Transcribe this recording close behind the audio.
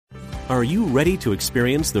Are you ready to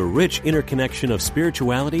experience the rich interconnection of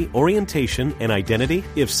spirituality, orientation, and identity?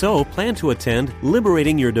 If so, plan to attend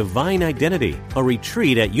Liberating Your Divine Identity, a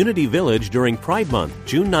retreat at Unity Village during Pride Month,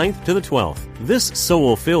 June 9th to the 12th. This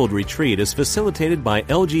soul-filled retreat is facilitated by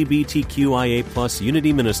LGBTQIA+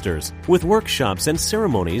 Unity ministers, with workshops and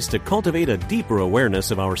ceremonies to cultivate a deeper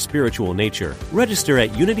awareness of our spiritual nature. Register at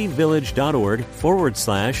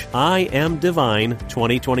unityvillage.org/I Am Divine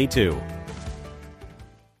 2022.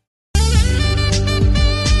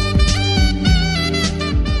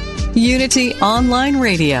 Unity Online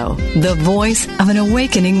Radio, the voice of an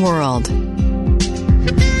awakening world.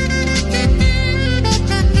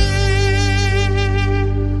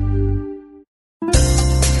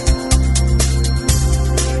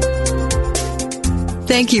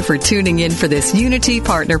 Thank you for tuning in for this Unity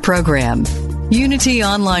Partner Program. Unity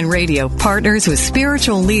Online Radio partners with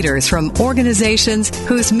spiritual leaders from organizations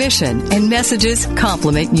whose mission and messages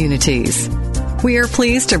complement Unity's. We are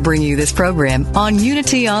pleased to bring you this program on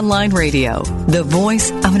Unity Online Radio, the voice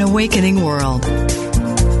of an awakening world.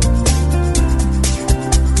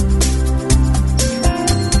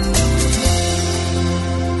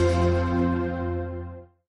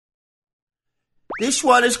 This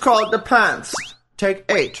one is called The Pants. Take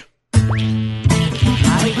 8.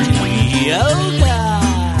 Yoga!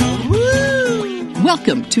 Woo!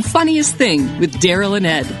 Welcome to Funniest Thing with Daryl and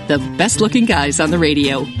Ed, the best-looking guys on the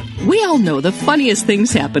radio. We all know the funniest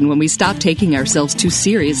things happen when we stop taking ourselves too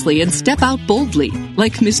seriously and step out boldly,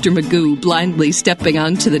 like Mr. Magoo blindly stepping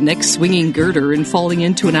onto the next swinging girder and falling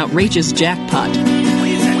into an outrageous jackpot.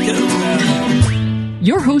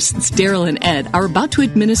 Your hosts, Daryl and Ed, are about to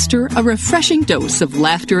administer a refreshing dose of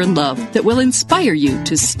laughter and love that will inspire you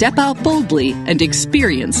to step out boldly and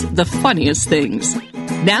experience the funniest things.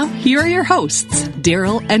 Now, here are your hosts,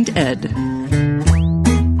 Daryl and Ed.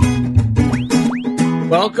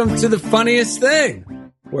 Welcome to The Funniest Thing,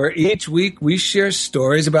 where each week we share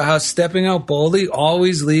stories about how stepping out boldly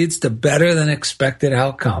always leads to better than expected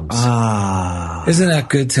outcomes. Isn't that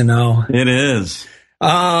good to know? It is.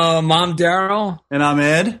 I'm Daryl. And I'm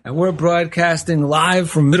Ed. And we're broadcasting live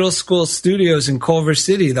from Middle School Studios in Culver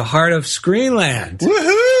City, the heart of Screenland.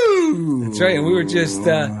 Woohoo! That's right. And we were just,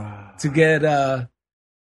 to get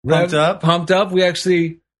pumped up, we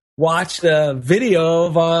actually watched a video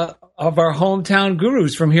of our hometown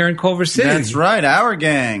gurus from here in Culver City. That's right, our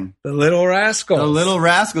gang. The Little Rascals. The Little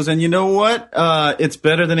Rascals. And you know what? It's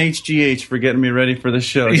better than HGH for getting me ready for the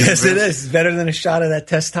show. Yes, it is. It's better than a shot of that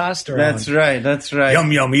testosterone. That's right, that's right.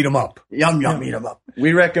 Yum, yum, eat 'em up. Yum, yum, eat 'em up.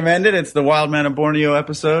 We recommend it. It's the Wild Man of Borneo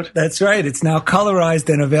episode. That's right. It's now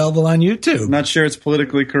colorized and available on YouTube. Not sure it's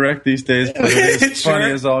politically correct these days, but it is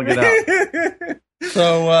funny as all get out.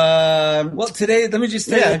 So, well, today, let me just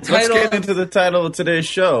say the title. Let's get into the title of today's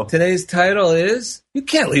show. Today's title is, You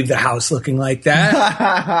Can't Leave the House Looking Like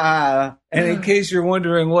That. And in case you're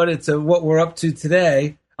wondering what we're up to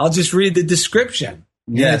today, I'll just read the description.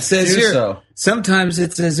 Yes, it says here, so. Sometimes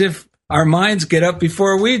it's as if our minds get up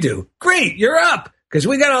before we do. Great, you're up, because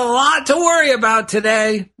we got a lot to worry about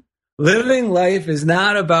today. Living life is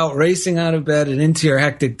not about racing out of bed and into your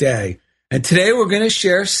hectic day. And today we're going to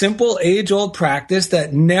share simple age-old practice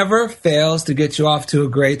that never fails to get you off to a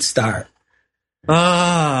great start.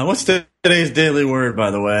 What's today's daily word, by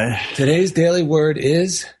the way? Today's daily word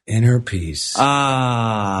is inner peace.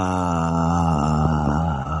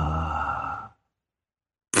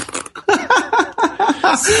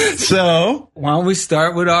 So, why don't we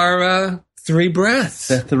start with our 3 breaths?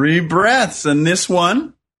 The 3 breaths. And this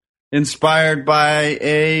one, inspired by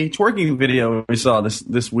a twerking video we saw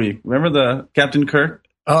this week. Remember the Captain Kirk?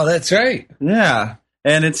 Oh, that's right. Yeah.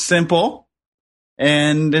 And it's simple.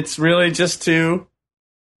 And it's really just to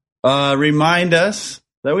remind us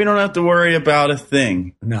that we don't have to worry about a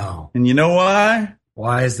thing. No. And you know why?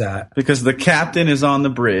 Why is that? Because the captain is on the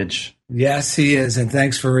bridge. Yes, he is. And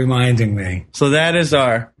thanks for reminding me. So that is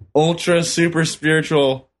our ultra super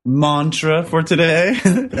spiritual mantra for today.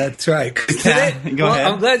 That's right. Today, Go ahead.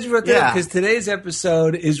 I'm glad you brought that up, because today's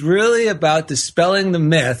episode is really about dispelling the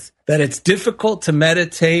myth that it's difficult to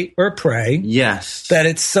meditate or pray. Yes. That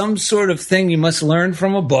it's some sort of thing you must learn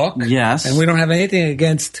from a book. Yes. And we don't have anything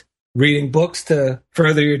against reading books to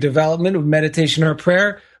further your development of meditation or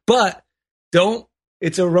prayer. But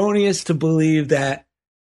it's erroneous to believe that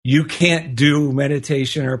you can't do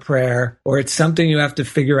meditation or prayer, or it's something you have to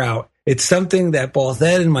figure out. It's something that both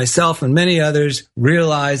Ed and myself and many others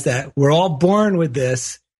realize that we're all born with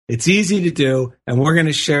this. It's easy to do, and we're going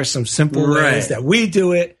to share some simple ways that we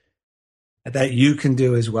do it that you can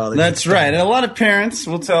do as well. That's right. And a lot of parents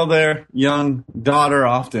will tell their young daughter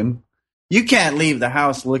often, you can't leave the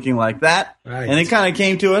house looking like that. Right. And it kind of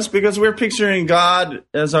came to us because we're picturing God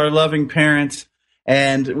as our loving parent.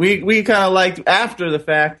 And we kind of liked after the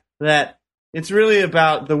fact that it's really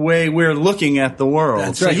about the way we're looking at the world.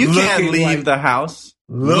 That's so right. you can't Looking leave like- the house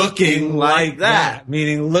looking like that.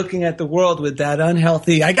 Meaning looking at the world with that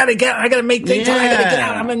unhealthy, I gotta make things, I gotta get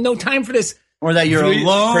out, I'm in no time for this. Or that you're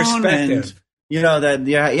alone. Perspective. And, you know, that,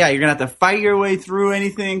 you're going to have to fight your way through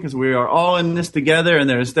anything because we are all in this together. And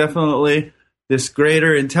there's definitely this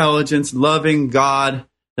greater intelligence, loving God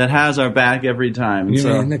that has our back every time. You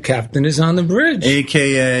So, mean the captain is on the bridge.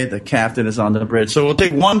 AKA the captain is on the bridge. So we'll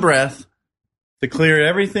take one breath to clear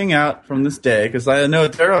everything out from this day, because I know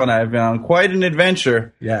Daryl and I have been on quite an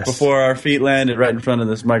adventure before our feet landed right in front of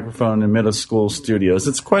this microphone in middle school studios.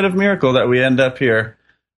 It's quite a miracle that we end up here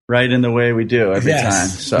right in the way we do every time.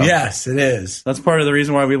 So yes, it is. that's part of the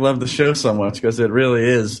reason why we love the show so much, because it really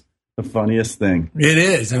is the funniest thing. It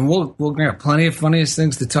is, and we'll have plenty of funniest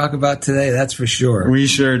things to talk about today, that's for sure. We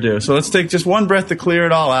sure do. So let's take just one breath to clear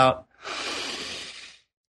it all out.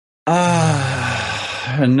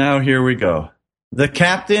 And now here we go. The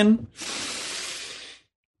captain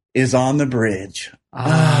is on the bridge.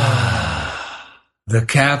 The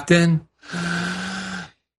captain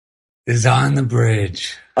is on the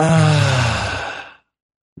bridge. The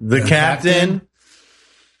captain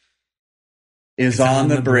is on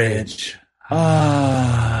the bridge.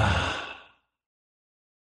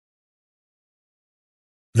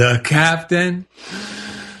 The captain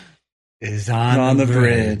is on the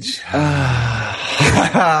bridge.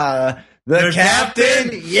 The captain,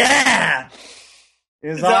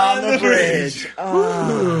 is on the bridge.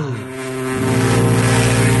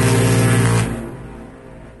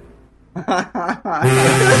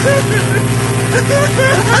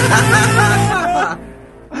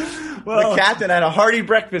 Well, the captain had a hearty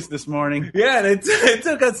breakfast this morning. Yeah, and it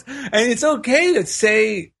took us, and it's okay to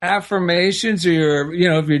say affirmations or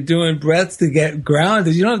if you're doing breaths to get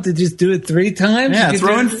grounded. You don't have to just do it 3 times. Yeah,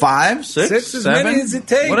 throw in 5, 6, as 7, many as it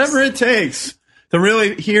takes. Whatever it takes to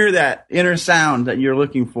really hear that inner sound that you're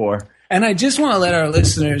looking for. And I just want to let our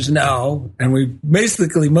listeners know, and we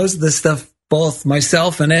basically, most of the stuff both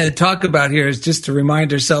myself and Ed talk about here is just to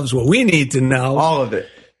remind ourselves what we need to know. All of it.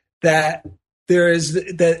 That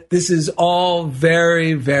this is all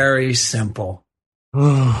very, very simple.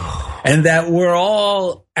 And that we're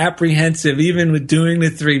all apprehensive, even with doing the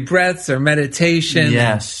 3 breaths or meditation.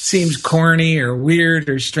 Yes. Seems corny or weird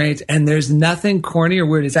or strange. And there's nothing corny or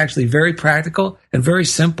weird. It's actually very practical and very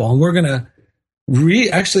simple. And we're going to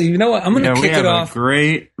actually, you know what? I'm going to kick it off. A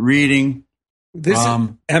great reading. This is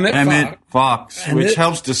Emmett Fox, which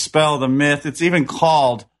helps dispel the myth. It's even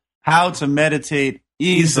called How to Meditate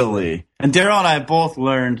Easily. And Daryl and I both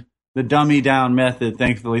learned the dummy down method,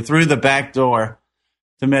 thankfully, through the back door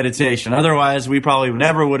to meditation. Otherwise, we probably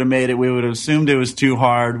never would have made it. We would have assumed it was too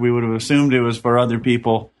hard. We would have assumed it was for other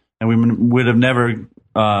people, and we would have never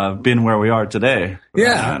been where we are today.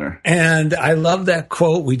 Yeah, and I love that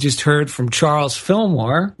quote we just heard from Charles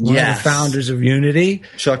Fillmore, one of the founders of Unity.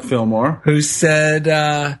 Chuck Fillmore. Who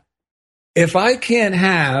said, if I can't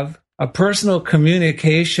have a personal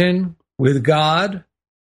communication with God,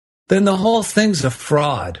 then the whole thing's a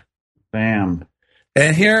fraud. Bam.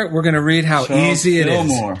 And here we're going to read how easy it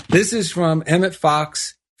Fillmore. is. This is from Emmett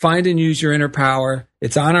Fox, Find and Use Your Inner Power.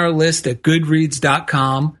 It's on our list at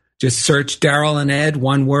Goodreads.com. Just search Daryl and Ed,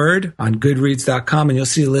 one word, on Goodreads.com, and you'll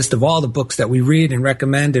see a list of all the books that we read and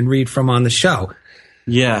recommend and read from on the show.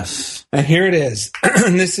 Yes. And here it is.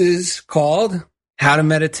 This is called How to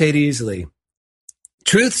Meditate Easily.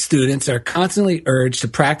 Truth students are constantly urged to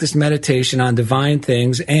practice meditation on divine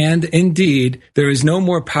things, and indeed, there is no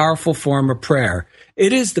more powerful form of prayer.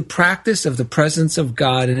 It is the practice of the presence of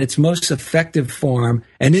God in its most effective form,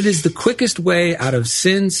 and it is the quickest way out of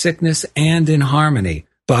sin, sickness, and inharmony.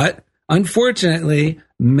 But, unfortunately,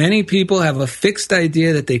 many people have a fixed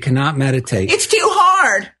idea that they cannot meditate. It's too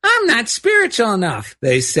hard. I'm not spiritual enough,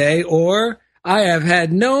 they say, or I have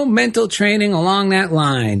had no mental training along that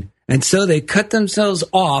line. And so they cut themselves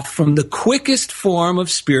off from the quickest form of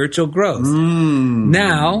spiritual growth.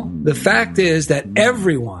 Now, the fact is that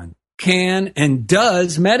everyone can and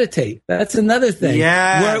does meditate. That's another thing.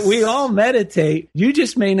 Yes. We all meditate. You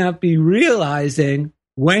just may not be realizing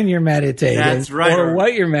when you're meditating. That's right. Or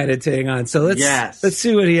what you're meditating on. So let's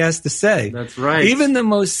see what he has to say. That's right. Even the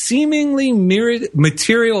most seemingly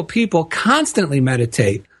material people constantly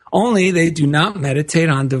meditate, only they do not meditate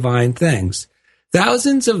on divine things.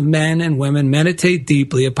 Thousands of men and women meditate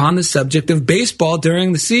deeply upon the subject of baseball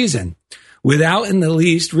during the season, without in the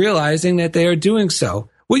least realizing that they are doing so.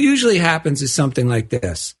 What usually happens is something like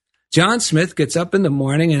this. John Smith gets up in the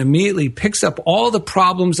morning and immediately picks up all the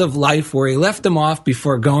problems of life where he left them off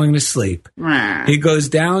before going to sleep. He goes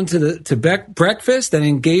down to breakfast and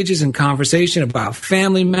engages in conversation about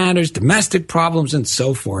family matters, domestic problems, and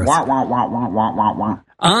so forth.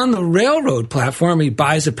 On the railroad platform, he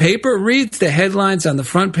buys a paper, reads the headlines on the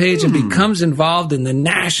front page, and becomes involved in the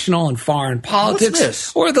national and foreign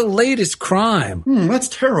politics or the latest crime. That's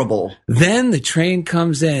terrible. Then the train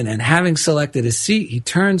comes in, and having selected a seat, he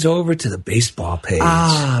turns over to the baseball page.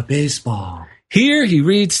 Baseball. Here, he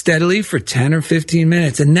reads steadily for 10 or 15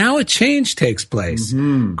 minutes, and now a change takes place.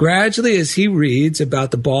 Gradually, as he reads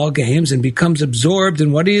about the ball games and becomes absorbed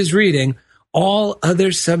in what he is reading, all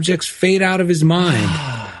other subjects fade out of his mind.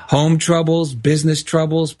 Home troubles, business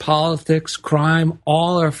troubles, politics, crime,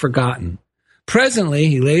 all are forgotten. Presently,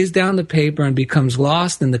 he lays down the paper and becomes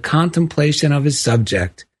lost in the contemplation of his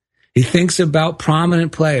subject. He thinks about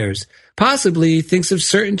prominent players. Possibly he thinks of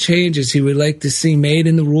certain changes he would like to see made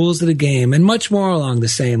in the rules of the game, and much more along the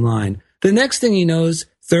same line. The next thing he knows,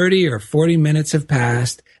 30 or 40 minutes have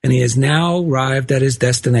passed, and he has now arrived at his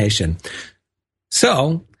destination.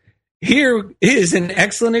 So, here is an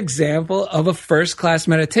excellent example of a first-class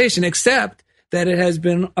meditation, except that it has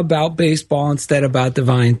been about baseball instead of about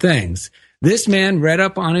divine things. This man read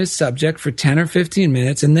up on his subject for 10 or 15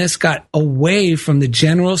 minutes, and this got away from the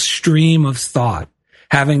general stream of thought.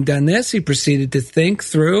 Having done this, he proceeded to think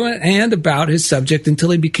through and about his subject until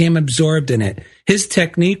he became absorbed in it. His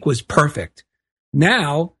technique was perfect.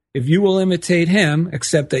 Now, if you will imitate him,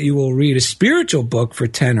 except that you will read a spiritual book for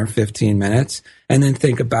 10 or 15 minutes and then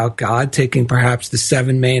think about God, taking perhaps the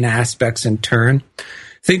 7 main aspects in turn.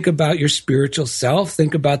 Think about your spiritual self.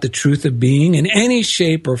 Think about the truth of being in any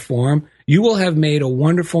shape or form. You will have made a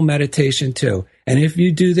wonderful meditation too. And if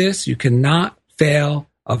you do this, you cannot fail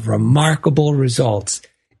of remarkable results.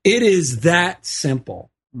 It is that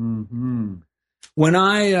simple. When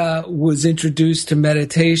I was introduced to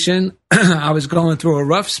meditation, I was going through a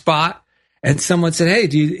rough spot, and someone said, "Hey,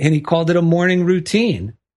 and he called it a morning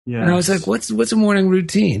routine." Yes. And I was like, "What's a morning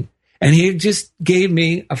routine?" And he just gave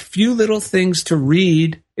me a few little things to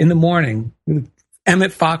read in the morning.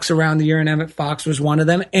 Emmett Fox Around the Year, and Emmett Fox was one of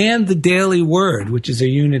them, and the Daily Word, which is a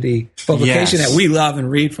Unity publication that we love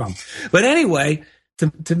and read from. But anyway,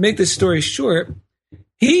 to make this story short,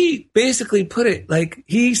 he basically put it like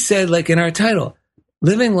he said, like in our title,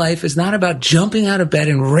 living life is not about jumping out of bed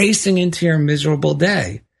and racing into your miserable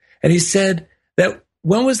day. And he said that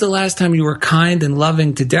when was the last time you were kind and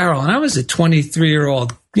loving to Daryl? And I was a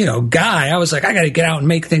 23-year-old, guy. I was like, I got to get out and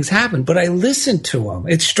make things happen. But I listened to him.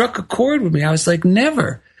 It struck a chord with me. I was like,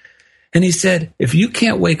 never. And he said, if you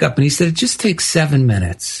can't wake up, and he said, it just takes 7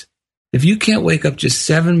 minutes. If you can't wake up just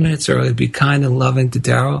 7 minutes early to be kind and loving to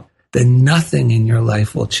Daryl, then nothing in your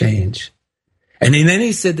life will change. And then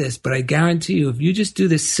he said this, but I guarantee you, if you just do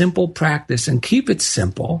this simple practice and keep it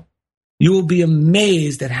simple, you will be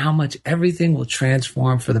amazed at how much everything will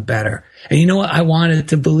transform for the better. And you know what? I wanted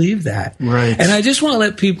to believe that. Right. And I just want to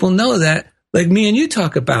let people know that, like me and you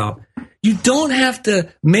talk about, you don't have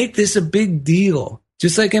to make this a big deal.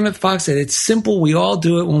 Just like Emmett Fox said, it's simple. We all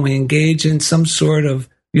do it when we engage in some sort of,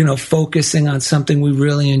 focusing on something we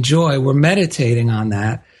really enjoy. We're meditating on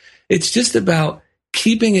that. It's just about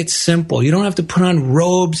keeping it simple. You don't have to put on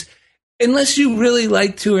robes unless you really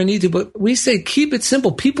like to or need to, but we say keep it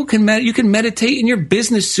simple. People can you can meditate in your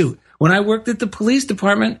business suit. When I worked at the police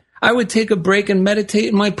department, I would take a break and meditate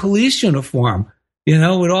in my police uniform, with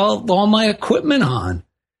all my equipment on.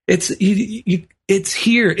 It's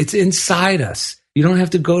here. It's inside us. You don't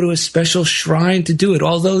have to go to a special shrine to do it,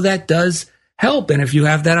 although that does help. And if you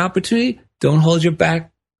have that opportunity, don't hold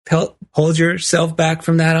yourself back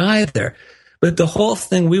from that either. But the whole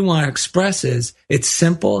thing we want to express is it's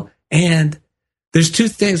simple. And there's 2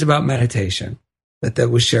 things about meditation that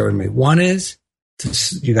was shared with me. One is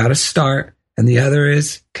you got to start, and the other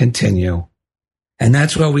is continue. And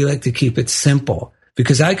that's why we like to keep it simple,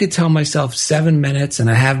 because I could tell myself 7 minutes,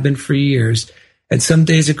 and I have been for years. And some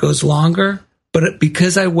days it goes longer, but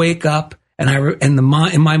because I wake up and in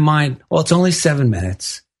my mind, well, it's only 7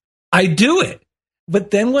 minutes. I do it.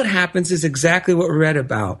 But then what happens is exactly what we read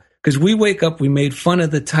about. Because we wake up, we made fun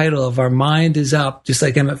of the title of Our Mind is Up, just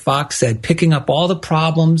like Emmett Fox said, picking up all the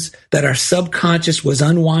problems that our subconscious was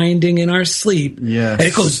unwinding in our sleep. Yes. And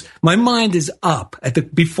it goes, my mind is up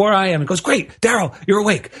before I am. It goes, great, Daryl, you're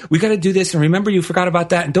awake. We got to do this. And remember, you forgot about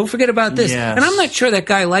that. And don't forget about this. Yes. And I'm not sure that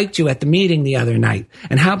guy liked you at the meeting the other night.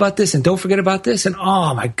 And how about this? And don't forget about this. And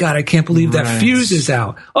oh my God, I can't believe that fuse is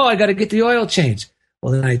out. Oh, I got to get the oil changed.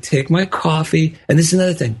 Well, then I take my coffee. And this is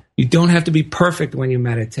another thing. You don't have to be perfect when you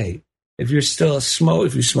meditate. If you're still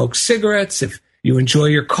if you smoke cigarettes, if You enjoy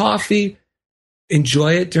your coffee,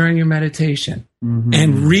 enjoy it during your meditation. Mm-hmm.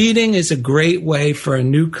 And reading is a great way for a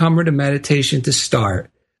newcomer to meditation to start,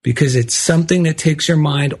 because it's something that takes your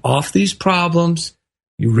mind off these problems.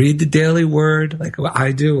 You read the daily word like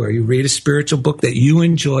I do, or you read a spiritual book that you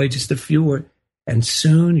enjoy, just a few words, and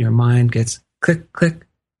soon your mind gets click, click.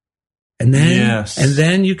 And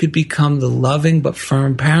then you could become the loving but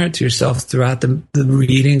firm parent to yourself throughout the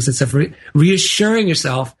readings and stuff, reassuring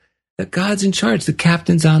yourself that God's in charge, the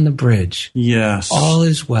captain's on the bridge. Yes. All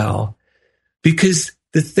is well. Because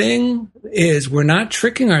the thing is, we're not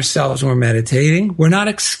tricking ourselves when we're meditating. We're not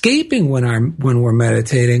escaping when we're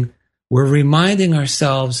meditating. We're reminding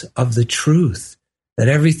ourselves of the truth, that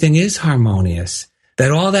everything is harmonious,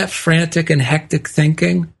 that all that frantic and hectic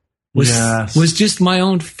thinking was just my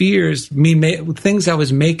own fears, things I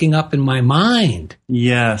was making up in my mind.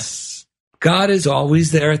 Yes. God is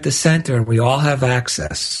always there at the center, and we all have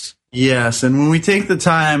access. Yes, and when we take the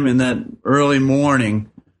time in that early morning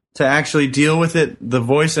to actually deal with it, the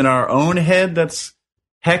voice in our own head that's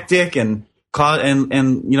hectic and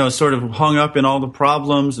sort of hung up in all the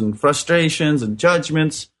problems and frustrations and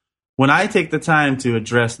judgments, when I take the time to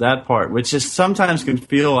address that part, which is sometimes can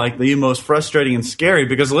feel like the most frustrating and scary,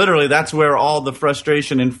 because literally that's where all the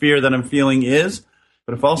frustration and fear that I'm feeling is.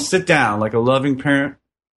 But if I'll sit down like a loving parent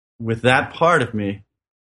with that part of me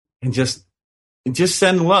and just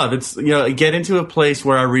send love, it's, get into a place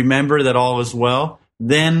where I remember that all is well,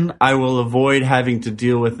 then I will avoid having to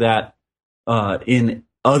deal with that in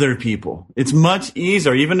other people. It's much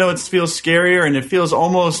easier, even though it feels scarier, and it feels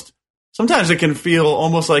almost, sometimes it can feel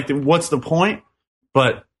almost like, what's the point?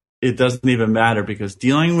 But it doesn't even matter, because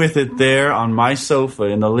dealing with it there on my sofa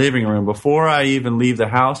in the living room before I even leave the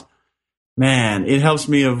house, man, it helps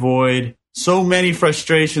me avoid so many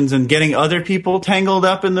frustrations and getting other people tangled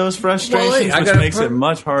up in those frustrations, which makes it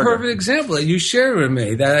much harder. Perfect example that you shared with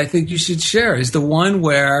me that I think you should share is the one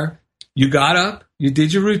where you got up, you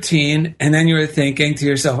did your routine, and then you were thinking to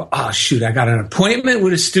yourself, oh, shoot, I got an appointment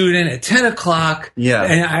with a student at 10 o'clock. Yeah.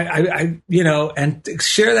 And and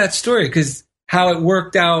share that story, because how it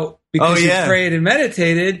worked out because you prayed and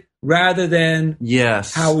meditated rather than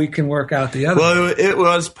how we can work out the other. Well, it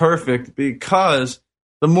was perfect, because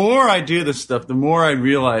the more I do this stuff, the more I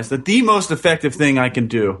realize that the most effective thing I can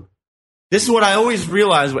do, this is what I always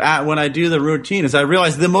realize when I do the routine, is I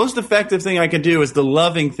realize the most effective thing I can do is the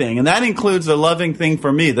loving thing. And that includes the loving thing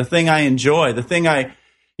for me, the thing I enjoy, the thing I,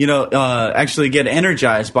 actually get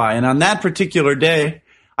energized by. And on that particular day,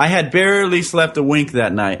 I had barely slept a wink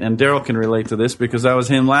that night. And Daryl can relate to this because that was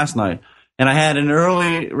him last night. And I had an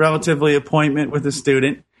early, relatively appointment with a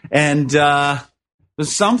student. And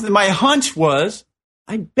my hunch was,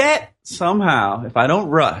 I bet somehow, if I don't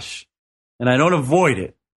rush and I don't avoid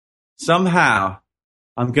it, somehow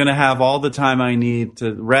I'm going to have all the time I need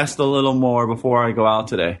to rest a little more before I go out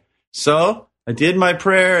today. So I did my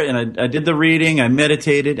prayer, and I did the reading, I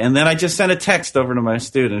meditated, and then I just sent a text over to my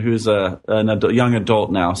student, who's a young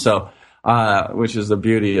adult now, so which is the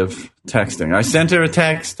beauty of texting. I sent her a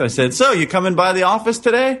text. I said, so you coming by the office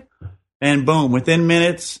today? And boom, within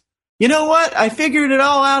minutes, you know what? I figured it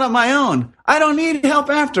all out on my own. I don't need help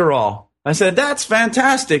after all. I said, that's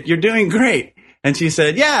fantastic. You're doing great. And she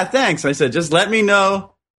said, yeah, thanks. I said, just let me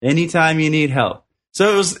know anytime you need help.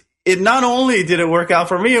 So it not only did it work out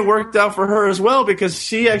for me, it worked out for her as well, because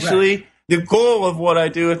she actually, the goal of what I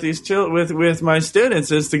do with these with my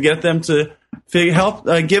students is to get them to help,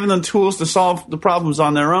 giving them tools to solve the problems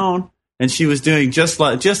on their own. And she was doing just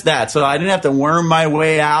that. So I didn't have to worm my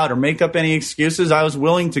way out or make up any excuses. I was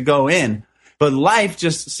willing to go in. But life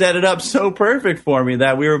just set it up so perfect for me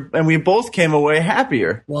that we both came away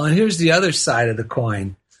happier. Well, and here's the other side of the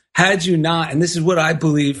coin. Had you not, and this is what I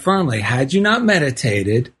believe firmly, had you not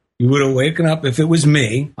meditated, you would have waken up. If it was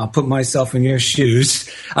me, I'll put myself in your shoes.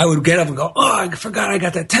 I would get up and go, oh, I forgot I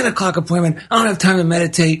got that 10 o'clock appointment. I don't have time to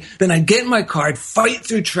meditate. Then I'd get in my car, I'd fight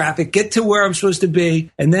through traffic, get to where I'm supposed to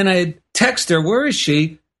be. And then I'd text her, where is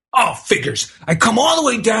she? Oh, figures. I come all the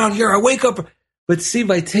way down here. I wake up. But see,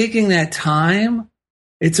 by taking that time,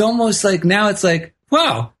 it's almost like now it's like,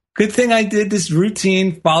 wow, good thing I did this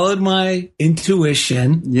routine, followed my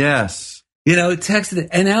intuition. Yes. Texted it,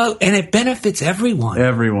 and it benefits everyone.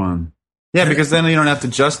 Everyone. Yeah, because then you don't have to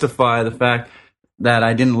justify the fact that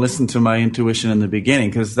I didn't listen to my intuition in the beginning,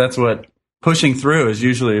 because that's what pushing through is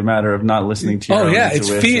usually a matter of not listening to your own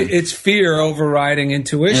intuition. It's fear overriding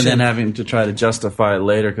intuition. And then having to try to justify it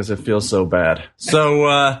later because it feels so bad.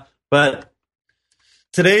 So, but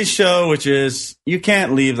today's show, which is, you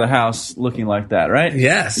can't leave the house looking like that, right?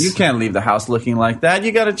 Yes. You can't leave the house looking like that.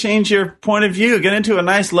 You got to change your point of view, get into a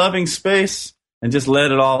nice loving space, and just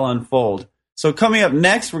let it all unfold. So coming up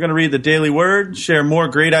next, we're going to read the Daily Word, share more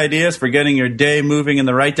great ideas for getting your day moving in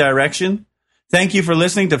the right direction. Thank you for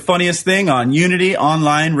listening to Funniest Thing on Unity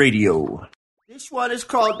Online Radio. This one is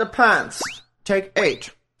called The Pants. Take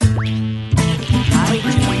 8.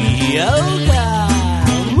 Yoga!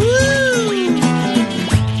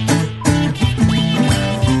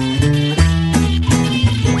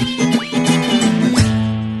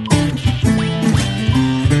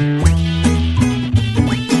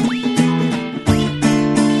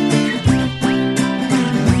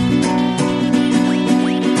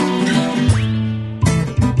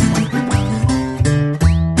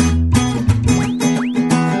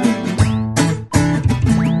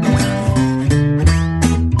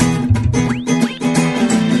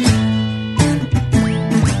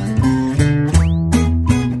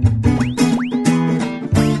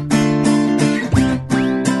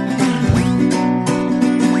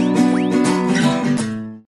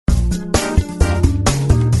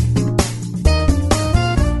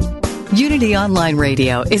 Unity Online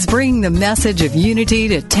Radio is bringing the message of unity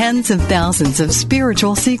to tens of thousands of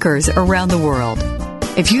spiritual seekers around the world.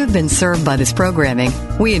 If you have been served by this programming,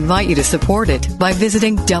 we invite you to support it by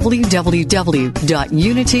visiting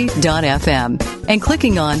www.unity.fm and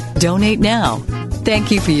clicking on Donate Now.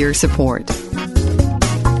 Thank you for your support.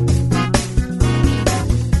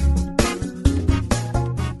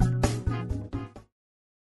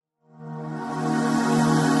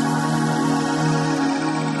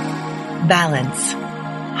 Balance,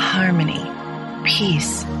 harmony,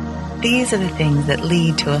 peace. These are the things that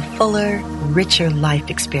lead to a fuller, richer life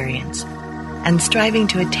experience. And striving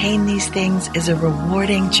to attain these things is a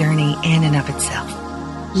rewarding journey in and of itself.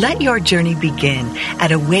 Let your journey begin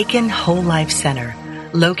at Awaken Whole Life Center,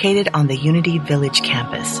 located on the Unity Village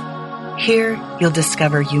campus. Here, you'll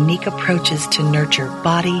discover unique approaches to nurture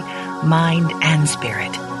body, mind, and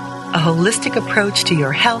spirit. A holistic approach to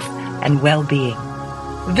your health and well-being.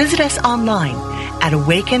 Visit us online at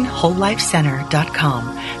awakenwholelifecenter.com.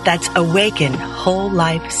 That's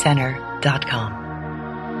awakenwholelifecenter.com.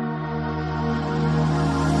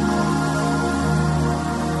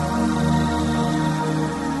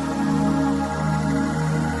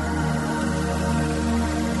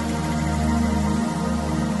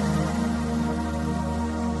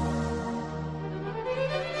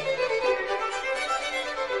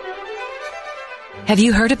 Have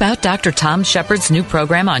you heard about Dr. Tom Shepard's new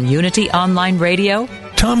program on Unity Online Radio?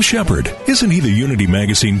 Tom Shepard, isn't he the Unity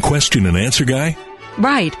Magazine question and answer guy?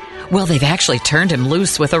 Right. Well, they've actually turned him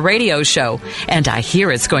loose with a radio show, and I hear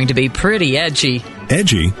it's going to be pretty edgy.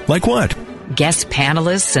 Edgy? Like what? Guest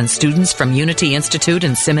panelists and students from Unity Institute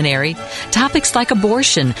and Seminary. Topics like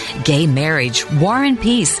abortion, gay marriage, war and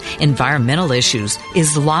peace, environmental issues,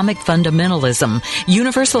 Islamic fundamentalism,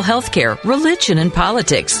 universal health care, religion and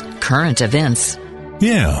politics, current events.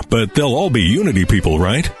 Yeah, but they'll all be Unity people,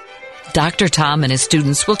 right? Dr. Tom and his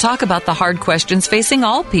students will talk about the hard questions facing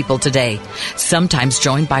all people today, sometimes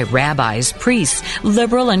joined by rabbis, priests,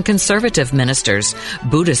 liberal and conservative ministers,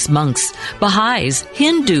 Buddhist monks, Baha'is,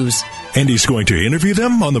 Hindus. And he's going to interview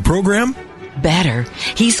them on the program? Better,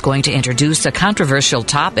 he's going to introduce a controversial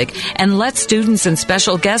topic and let students and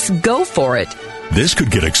special guests go for it. This could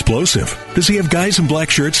get explosive. Does he have guys in black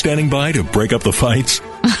shirts standing by to break up the fights?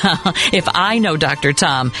 If I know Dr.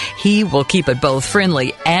 Tom, he will keep it both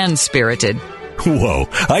friendly and spirited. Whoa,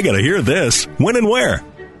 I gotta hear this. When and where?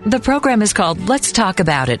 The program is called Let's Talk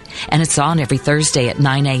About It, and it's on every Thursday at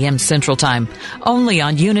 9 a.m. Central Time, only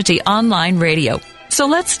on Unity Online Radio. So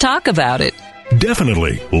let's talk about it.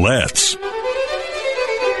 Definitely, let's.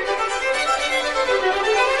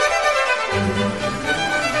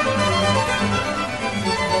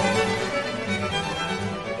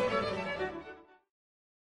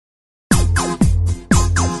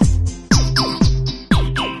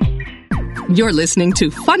 You're listening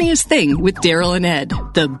to Funniest Thing with Daryl and Ed,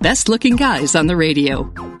 the best-looking guys on the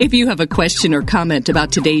radio. If you have a question or comment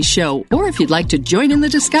about today's show, or if you'd like to join in the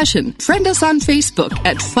discussion, friend us on Facebook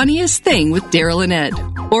at Funniest Thing with Daryl and Ed,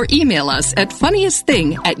 or email us at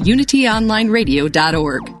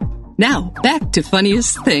funniestthing@unityonlineradio.org. Now, back to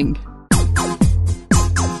Funniest Thing.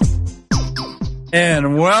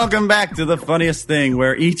 And welcome back to The Funniest Thing,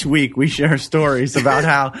 where each week we share stories about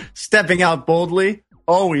how stepping out boldly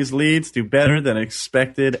always leads to better than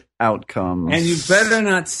expected outcomes. And you better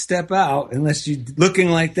not step out unless you're looking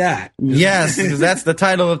like that. Yes, because that's the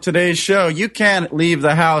title of today's show. You can't leave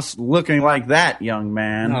the house looking like that, young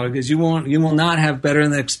man. No, because you will not have better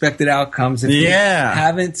than expected outcomes if you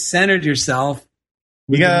haven't centered yourself.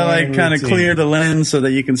 You gotta kind of clear the lens so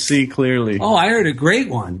that you can see clearly. Oh, I heard a great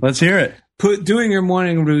one. Let's hear it. doing your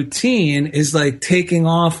morning routine is like taking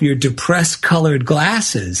off your depressed colored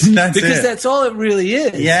glasses. That's all it really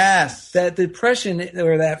is. Yes. That depression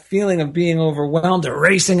or that feeling of being overwhelmed or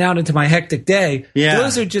racing out into my hectic day. Yeah.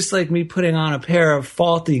 Those are just like me putting on a pair of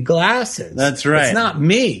faulty glasses. That's right. It's not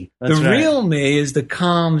me. The real me is the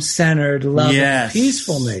calm, centered, loving,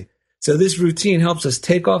 peaceful me. So this routine helps us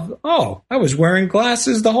take off. Oh, I was wearing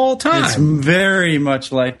glasses the whole time. It's very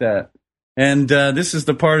much like that. And this is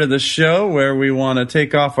the part of the show where we want to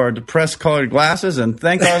take off our depressed colored glasses and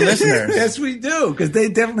thank our listeners. Yes, we do, because they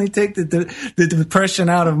definitely take the depression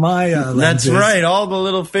out of my lenses. That's right. All the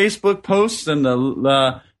little Facebook posts and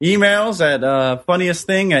the emails at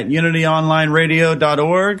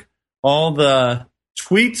funniestthing@unityonlineradio.org. All the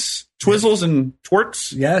tweets, twizzles, and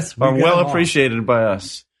twerks are well appreciated by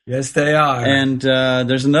us. Yes, they are. And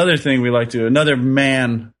there's another thing we like to, another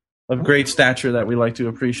man of great stature that we like to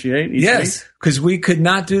appreciate. Yes, because we could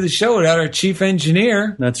not do the show without our chief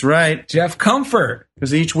engineer. That's right. Jeff Comfort.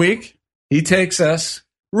 Because each week, he takes us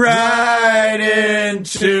right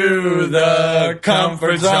into the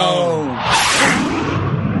comfort zone.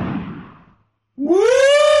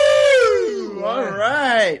 Woo! All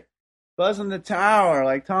right. Buzzing the tower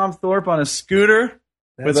like Tom Thorpe on a scooter.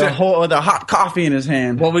 With a hot coffee in his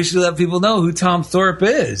hand. Well, we should let people know who Tom Thorpe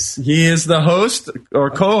is. He is the host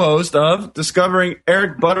or co-host of Discovering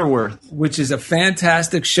Eric Butterworth, which is a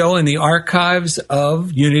fantastic show in the archives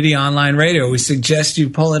of Unity Online Radio. We suggest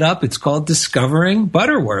you pull it up. It's called Discovering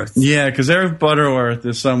Butterworth. Yeah, because Eric Butterworth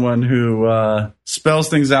is someone who spells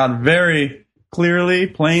things out very clearly,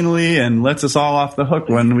 plainly, and lets us all off the hook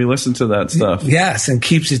when we listen to that stuff. Yes, and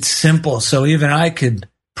keeps it simple so even I could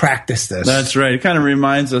practice this. That's right. It kind of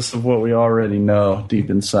reminds us of what we already know deep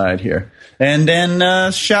inside here. And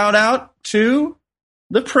then shout out to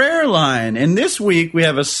the prayer line. And this week we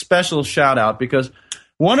have a special shout out because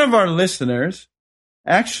one of our listeners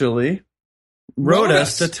actually wrote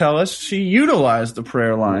us to tell us she utilized the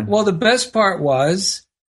prayer line. Well, the best part was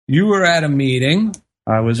you were at a meeting.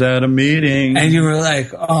 I was at a meeting. And you were like,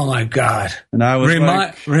 oh, my God. And I was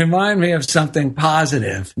remind me of something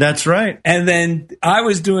positive. That's right. And then I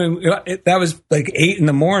was doing, that was like 8 in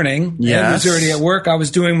the morning. Yes. I was already at work. I was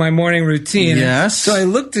doing my morning routine. Yes. So I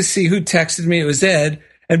looked to see who texted me. It was Ed.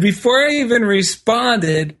 And before I even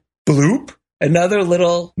responded, bloop, another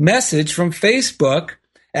little message from Facebook.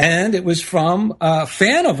 And it was from a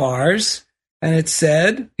fan of ours. And it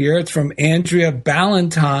said, here it's from Andrea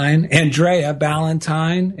Ballantyne in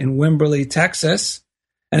Wimberley, Texas.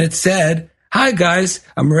 And it said, hi guys,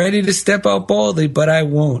 I'm ready to step out boldly, but I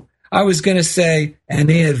won't. I was going to say,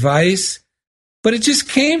 any advice? But it just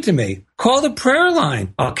came to me. Call the prayer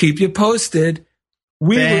line. I'll keep you posted.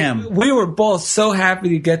 We were both so happy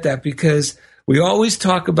to get that because we always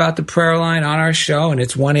talk about the prayer line on our show, and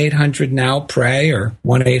it's 1-800-NOW-PRAY or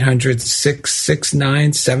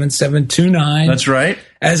 1-800-669-7729. That's right.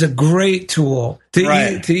 As a great tool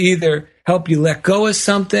to either help you let go of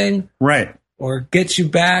something, right, or get you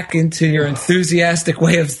back into your enthusiastic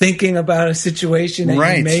way of thinking about a situation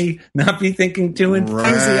that you may not be thinking too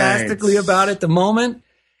enthusiastically about at the moment.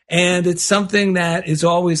 And it's something that is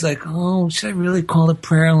always like, oh, should I really call the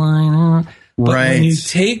prayer line? But when you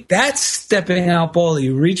take that stepping out boldly,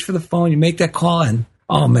 you reach for the phone, you make that call, and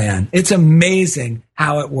oh man, it's amazing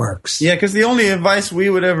how it works. Yeah, because the only advice we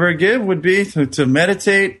would ever give would be to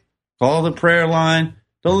meditate, call the prayer line.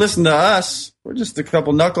 Don't listen to us. We're just a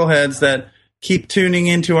couple knuckleheads that keep tuning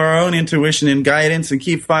into our own intuition and guidance and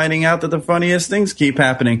keep finding out that the funniest things keep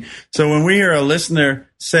happening. So when we hear a listener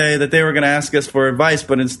say that they were going to ask us for advice,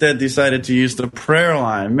 but instead decided to use the prayer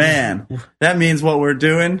line, man, that means what we're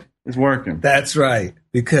doing is working. That's right.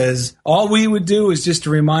 Because all we would do is just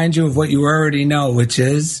to remind you of what you already know, which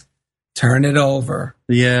is turn it over.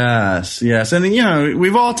 Yes, yes. And, you know,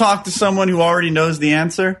 we've all talked to someone who already knows the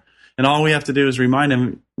answer, and all we have to do is remind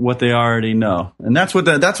them what they already know. And that's what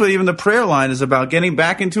even the prayer line is about, getting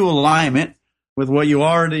back into alignment with what you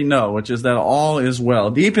already know, which is that all is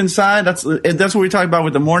well. Deep inside, that's what we talk about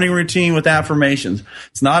with the morning routine with affirmations.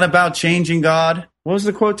 It's not about changing God. What was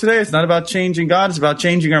the quote today? It's not about changing God. It's about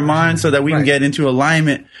changing our minds so that we can get into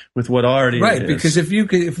alignment with what already is. Right, because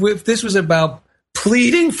if this was about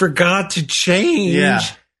pleading for God to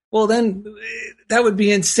change, well, then that would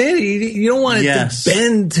be insanity. You don't want it to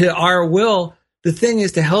bend to our will. The thing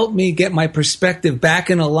is to help me get my perspective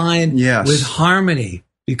back in line with harmony,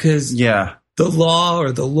 because the law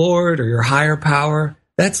or the Lord or your higher power,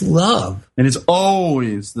 that's love. And it's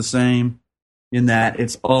always the same in that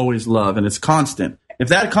it's always love and it's constant. If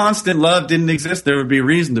that constant love didn't exist, there would be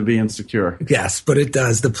reason to be insecure. Yes, but it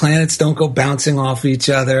does. The planets don't go bouncing off each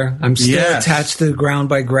other. I'm still attached to the ground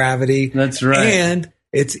by gravity. That's right. And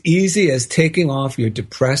it's easy as taking off your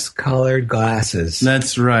depressed colored glasses.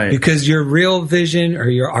 That's right. Because your real vision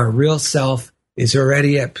or our real self is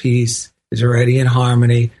already at peace, is already in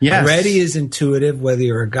harmony. Yes. Already is intuitive, whether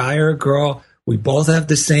you're a guy or a girl. We both have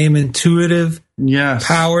the same intuitive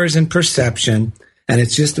powers and perception. And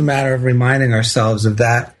it's just a matter of reminding ourselves of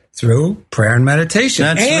that through prayer and meditation.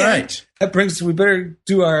 That's right. That brings us, we better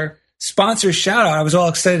do our sponsor shout out. I was all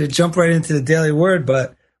excited to jump right into the Daily Word,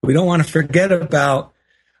 but we don't want to forget about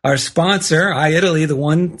our sponsor, iItaly, the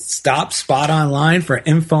one-stop spot online for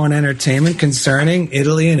info and entertainment concerning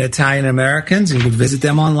Italy and Italian Americans. You can visit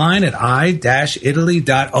them online at i-italy.org.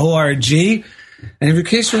 And in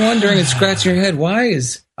case you're wondering and scratching your head, why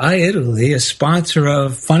is iItaly a sponsor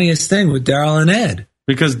of Funniest Thing with Daryl and Ed?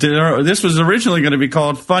 Because this was originally going to be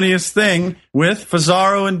called Funniest Thing with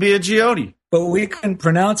Fazzaro and Biagiotti. But we couldn't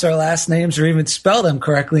pronounce our last names or even spell them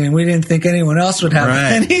correctly, and we didn't think anyone else would have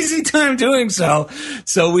an easy time doing so.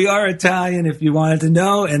 So we are Italian, if you wanted to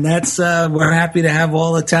know, and that's we're happy to have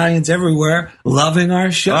all Italians everywhere loving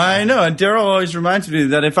our show. I know, and Daryl always reminds me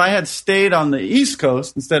that if I had stayed on the East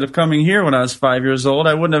Coast instead of coming here when I was 5 years old,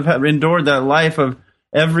 I wouldn't have endured that life of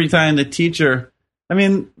every time the teacher... I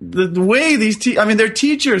mean, the way these they're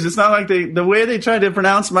teachers. It's not like the way they try to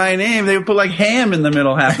pronounce my name, they would put like ham in the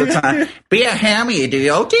middle half the time. Be a hammy,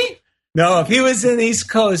 idioti? No, if he was in the East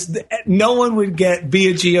Coast, no one would get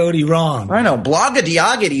Biagiotti wrong. I know,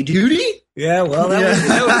 blogga-diogity duty? Yeah, well, that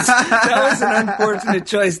was an unfortunate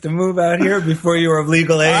choice to move out here before you were of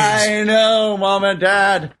legal age. I know, Mom and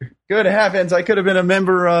Dad. Good heavens, I could have been a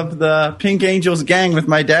member of the Pink Angels gang with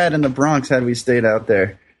my dad in the Bronx had we stayed out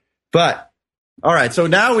there. But... all right, so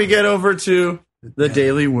now we get over to the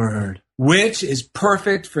Daily Word. Which is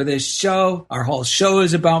perfect for this show. Our whole show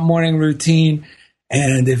is about morning routine.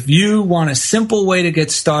 And if you want a simple way to get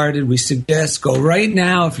started, we suggest go right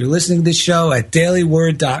now, if you're listening to the show, at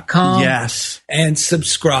dailyword.com. Yes. And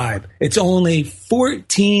subscribe. It's only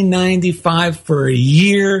 $14.95 for a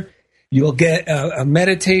year. You'll get a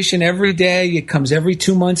meditation every day. It comes every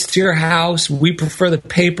 2 months to your house. We prefer the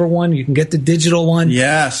paper one. You can get the digital one.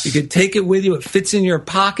 Yes. You can take it with you. It fits in your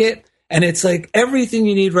pocket. And it's like everything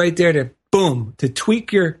you need right there to, boom, to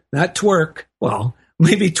tweak your, not twerk, well,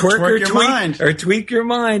 maybe twerk or your tweak, mind. or tweak your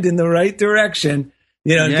mind in the right direction.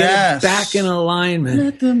 You know, get it back in alignment.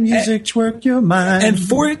 Let the music twerk your mind. And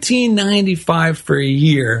 $14.95 for a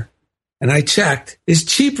year. And I checked, is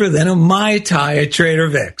cheaper than a Mai Tai at Trader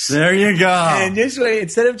Vic's. There you go. And this way,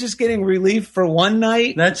 instead of just getting relief for one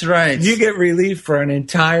night, that's right, you get relief for an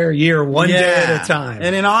entire year, one day at a time.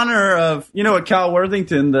 And in honor of, at Cal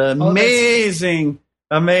Worthington, the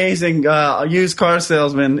amazing used car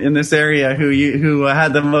salesman in this area who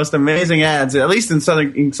had the most amazing ads, at least in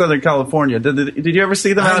Southern California. Did you ever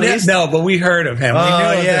see them out east? No, but we heard of him.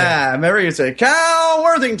 Oh, yeah. Remember you say, Cal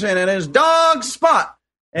Worthington and his dog Spot.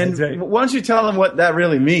 And why don't you tell them what that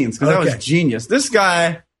really means? Because that was genius. This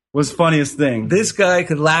guy was Funniest Thing. This guy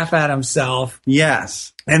could laugh at himself.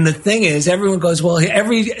 Yes. And the thing is, everyone goes, well,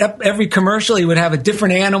 every commercial he would have a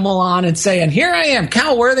different animal on and say, and here I am,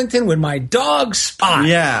 Cal Worthington with my dog Spot.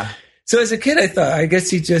 Yeah. So as a kid, I guess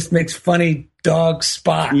he just makes funny dog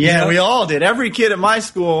Spot. Yeah, we all did. Every kid at my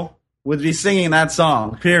school would be singing that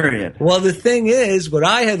song, period. Well, the thing is, what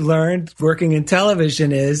I had learned working in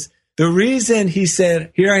television is, the reason he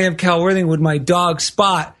said, here I am, Cal Worthington, with my dog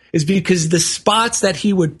Spot, is because the spots that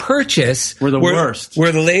he would purchase were the worst.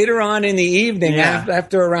 Were later on in the evening,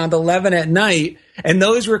 after around 11 at night, and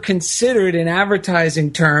those were considered, in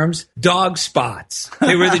advertising terms, dog spots.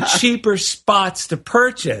 They were the cheaper spots to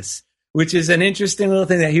purchase, which is an interesting little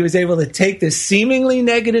thing that he was able to take this seemingly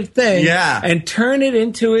negative thing and turn it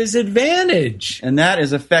into his advantage. And that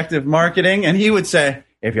is effective marketing. And he would say,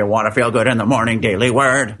 if you want to feel good in the morning, Daily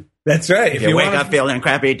Word. That's right. If you wake up feeling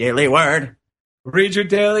crappy, Daily Word. Read your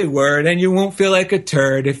Daily Word, and you won't feel like a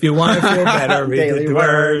turd. If you want to feel better, read Daily the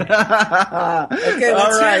Word. Okay,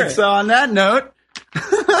 all right. So on that note,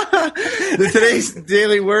 today's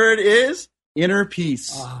Daily Word is inner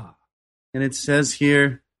peace. And it says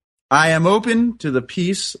here, I am open to the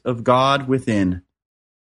peace of God within.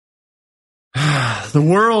 The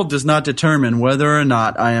world does not determine whether or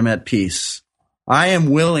not I am at peace. I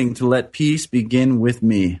am willing to let peace begin with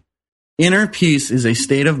me. Inner peace is a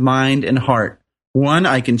state of mind and heart, one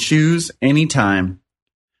I can choose anytime.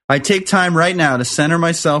 I take time right now to center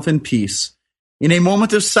myself in peace. In a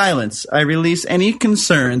moment of silence, I release any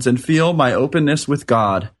concerns and feel my openness with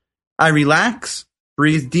God. I relax,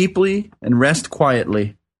 breathe deeply, and rest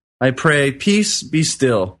quietly. I pray, peace, be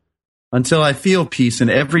still, until I feel peace in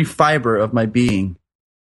every fiber of my being.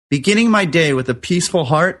 Beginning my day with a peaceful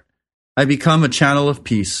heart, I become a channel of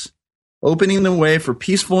peace, opening the way for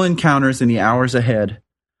peaceful encounters in the hours ahead.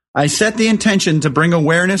 I set the intention to bring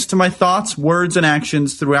awareness to my thoughts, words, and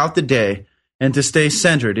actions throughout the day and to stay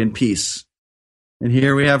centered in peace. And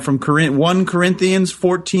here we have from 1 Corinthians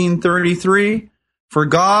 14:33, for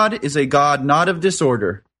God is a God not of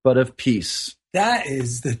disorder, but of peace.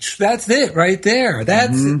 That's it right there.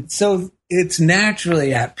 So it's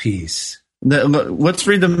naturally at peace. Let's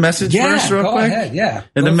read the message verse real quick. Go ahead, yeah.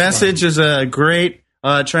 And the message is a great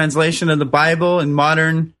translation of the Bible in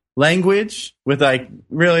modern language with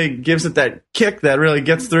really gives it that kick that really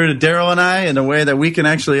gets through to Daryl and I in a way that we can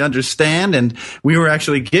actually understand. And we were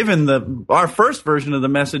actually given our first version of the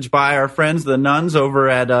message by our friends, the nuns over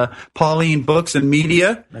at Pauline Books and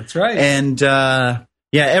Media. That's right. And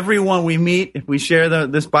everyone we meet, if we share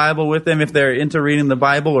this Bible with them, if they're into reading the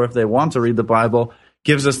Bible or if they want to read the Bible,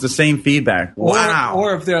 gives us the same feedback. Wow.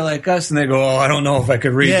 Or if they're like us and they go, I don't know if I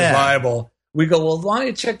could read the Bible. We go, well, why don't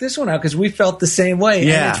you check this one out? Because we felt the same way.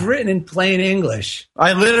 Yeah. And it's written in plain English.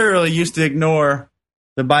 I literally used to ignore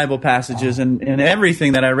the Bible passages and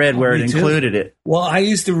everything that I read where it included it. Well, I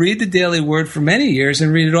used to read the Daily Word for many years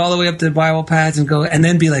and read it all the way up to the Bible paths and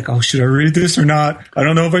then be like, oh, should I read this or not? I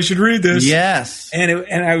don't know if I should read this. Yes. And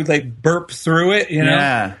I would burp through it, you know?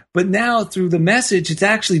 Yeah. But now through the message, it's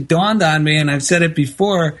actually dawned on me, and I've said it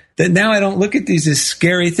before, that now I don't look at these as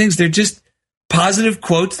scary things. They're just positive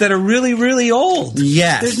quotes that are really, really old.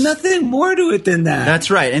 Yes. There's nothing more to it than that.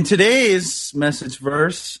 That's right. And today's message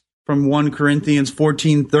verse from 1 Corinthians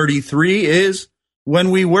 14:33 is, when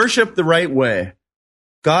we worship the right way,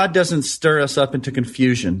 God doesn't stir us up into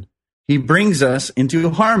confusion. He brings us into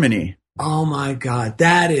harmony. Oh, my God.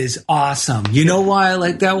 That is awesome. You know why I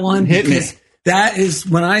like that one? Because that is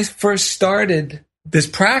when I first started this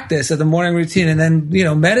practice of the morning routine and then,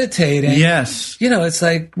 meditating. Yes. It's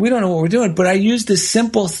like, we don't know what we're doing, but I used this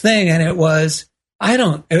simple thing and it was,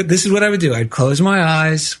 this is what I would do. I'd close my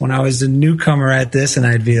eyes when I was a newcomer at this and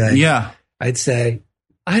I'd be like, I'd say,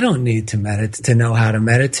 I don't need to know how to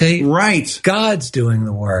meditate. Right. God's doing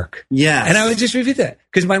the work. Yes. And I would just repeat that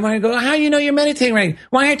because my mind would go, how do you know you're meditating right?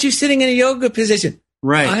 Why aren't you sitting in a yoga position?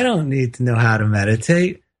 Right. I don't need to know how to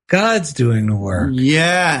meditate. God's doing the work.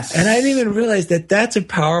 Yes. And I didn't even realize that that's a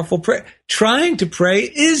powerful prayer. Trying to pray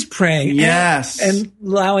is praying. Yes. And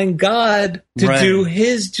allowing God to do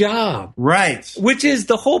his job. Right. Which is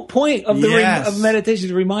the whole point of of meditation,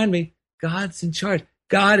 to remind me, God's in charge.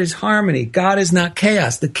 God is harmony. God is not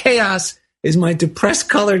chaos. The chaos is my depressed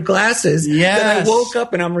colored glasses that I woke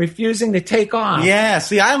up and I'm refusing to take off. Yeah.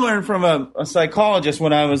 See, I learned from a psychologist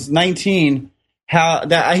when I was 19 how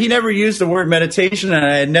that he never used the word meditation and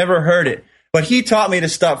I had never heard it. But he taught me to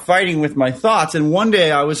stop fighting with my thoughts. And one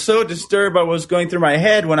day I was so disturbed by what was going through my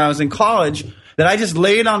head when I was in college that I just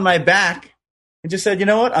laid on my back and just said, you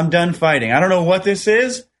know what? I'm done fighting. I don't know what this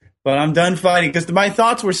is, but I'm done fighting because my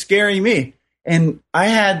thoughts were scaring me. And I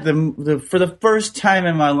had for the first time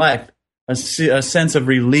in my life, a sense of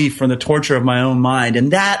relief from the torture of my own mind.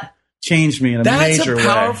 And that changed me in a major way. That's a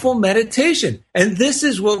powerful meditation. And this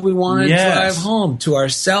is what we want to drive home to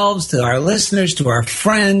ourselves, to our listeners, to our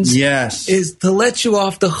friends. Yes. Is to let you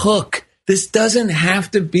off the hook. This doesn't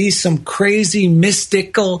have to be some crazy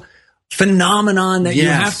mystical phenomenon that you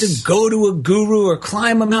have to go to a guru or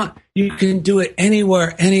climb a mountain. You can do it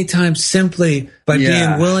anywhere, anytime, simply by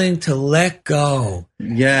being willing to let go.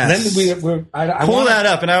 Yes. Pull that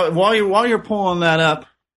up. And while you're pulling that up,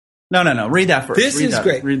 No. Read that first. This is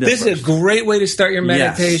great. This is a great way to start your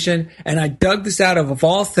meditation. Yes. And I dug this out of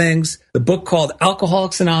all things, the book called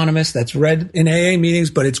Alcoholics Anonymous that's read in AA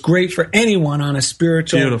meetings, but it's great for anyone on a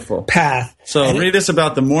spiritual path. So read this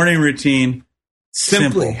about the morning routine.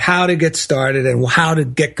 Simply how to get started and how to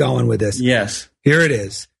get going with this. Yes. Here it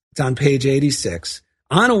is. It's on page 86.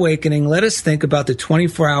 On awakening, let us think about the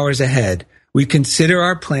 24 hours ahead. We consider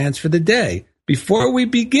our plans for the day. Before we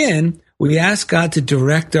begin, we ask God to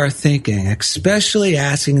direct our thinking, especially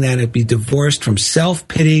asking that it be divorced from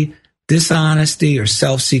self-pity, dishonesty, or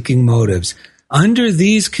self-seeking motives. Under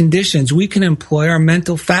these conditions, we can employ our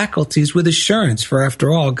mental faculties with assurance, for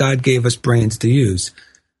after all, God gave us brains to use.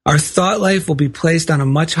 Our thought life will be placed on a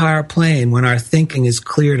much higher plane when our thinking is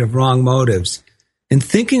cleared of wrong motives. In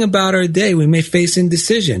thinking about our day, we may face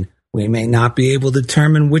indecision. We may not be able to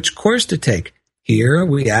determine which course to take. Here,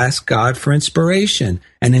 we ask God for inspiration,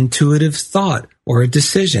 an intuitive thought, or a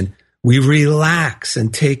decision. We relax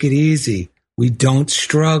and take it easy. We don't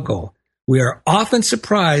struggle. We are often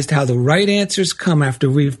surprised how the right answers come after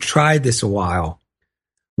we've tried this a while.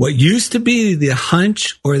 What used to be the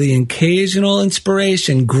hunch or the occasional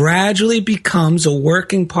inspiration gradually becomes a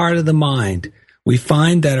working part of the mind. We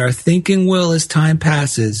find that our thinking will, as time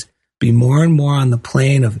passes, be more and more on the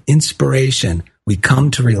plane of inspiration. We come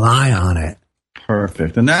to rely on it.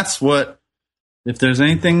 Perfect. And that's what, if there's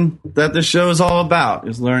anything that the show is all about,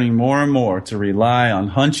 is learning more and more to rely on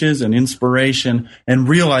hunches and inspiration and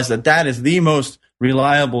realize that that is the most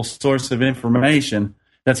reliable source of information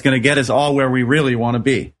that's going to get us all where we really want to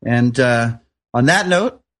be. And on that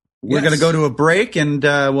note, we're going to go to a break, and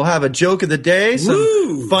we'll have a joke of the day,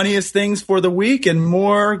 some funniest things for the week, and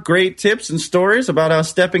more great tips and stories about how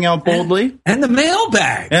stepping out boldly. And the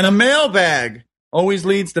mailbag. And a mailbag always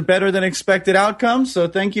leads to better than expected outcomes. So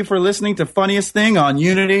thank you for listening to Funniest Thing on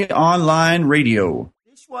Unity Online Radio.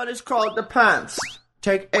 This one is called The Pants.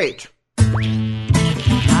 Take 8.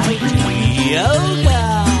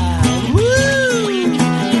 Yoga.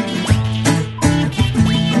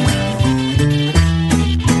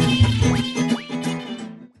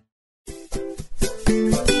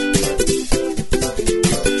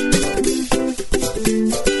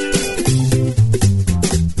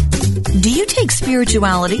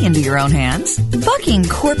 Spirituality into your own hands? Bucking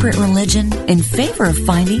corporate religion in favor of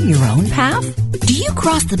finding your own path? Do you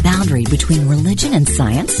cross the boundary between religion and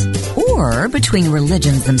science? Or between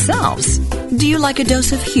religions themselves? Do you like a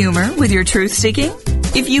dose of humor with your truth-seeking?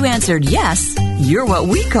 If you answered yes, you're what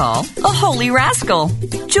we call a holy rascal.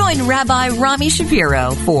 Join Rabbi Rami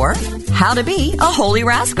Shapiro for How to Be a Holy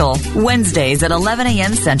Rascal, Wednesdays at 11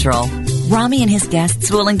 a.m. Central. Rami and his guests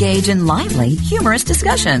will engage in lively, humorous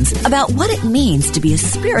discussions about what it means to be a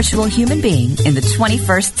spiritual human being in the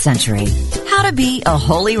 21st century. How to Be a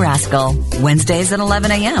Holy Rascal, Wednesdays at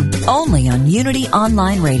 11 a.m., only on Unity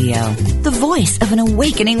Online Radio, the voice of an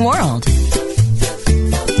awakening world.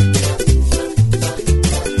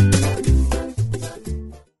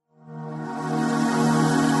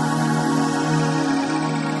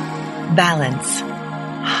 Balance,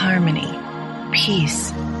 harmony,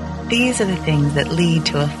 peace. These are the things that lead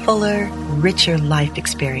to a fuller, richer life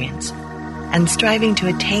experience. And striving to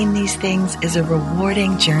attain these things is a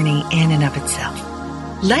rewarding journey in and of itself.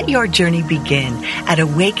 Let your journey begin at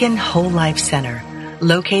Awaken Whole Life Center,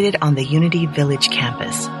 located on the Unity Village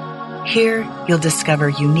campus. Here, you'll discover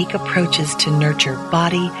unique approaches to nurture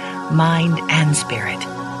body, mind, and spirit.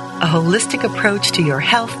 A holistic approach to your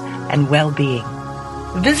health and well-being.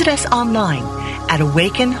 Visit us online at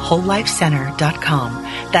awakenwholelifecenter.com.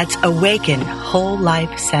 That's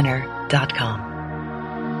awakenwholelifecenter.com.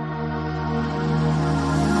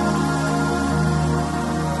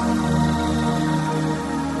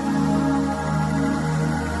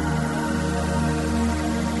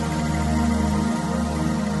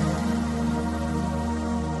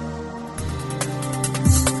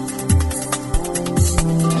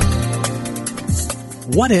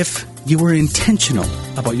 What if you were intentional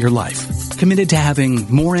about your life, committed to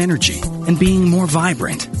having more energy and being more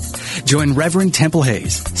vibrant? Join Reverend Temple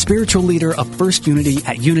Hayes, spiritual leader of First Unity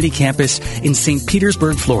at Unity Campus in St.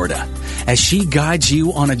 Petersburg, Florida, as she guides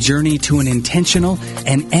you on a journey to an intentional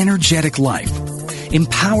and energetic life.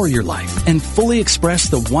 Empower your life and fully express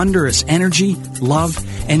the wondrous energy, love,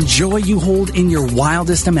 and joy you hold in your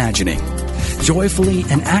wildest imagining. Joyfully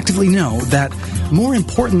and actively know that more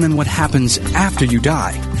important than what happens after you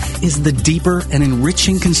die is the deeper and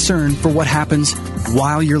enriching concern for what happens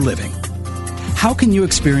while you're living. How can you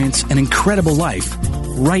experience an incredible life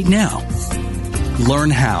right now?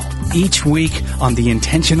 Learn how each week on The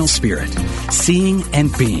Intentional Spirit, Seeing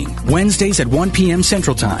and Being, Wednesdays at 1 p.m.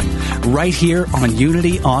 Central Time, right here on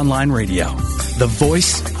Unity Online Radio, the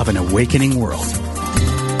voice of an awakening world.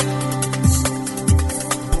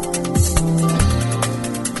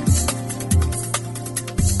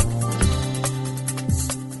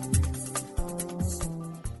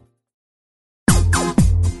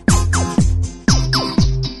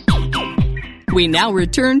 We now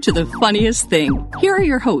return to the funniest thing. Here are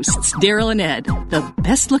your hosts, Daryl and Ed, the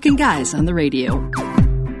best-looking guys on the radio.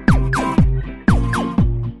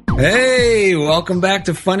 Hey, welcome back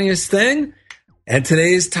to Funniest Thing. And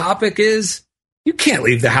today's topic is, you can't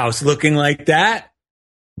leave the house looking like that.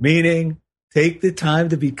 Meaning, take the time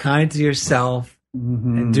to be kind to yourself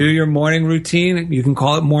and do your morning routine. You can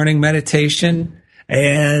call it morning meditation.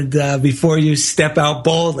 And before you step out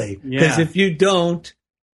boldly. Because if you don't,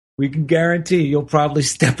 we can guarantee you'll probably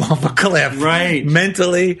step off a cliff, right?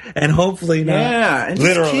 Mentally and hopefully not. Yeah, and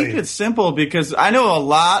literally. Just keep it simple, because I know a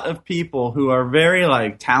lot of people who are very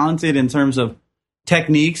talented in terms of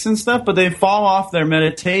techniques and stuff, but they fall off their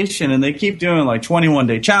meditation and they keep doing like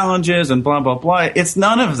 21-day challenges and blah, blah, blah. It's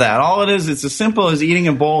none of that. All it is, it's as simple as eating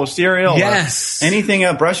a bowl of cereal. Yes. Or anything,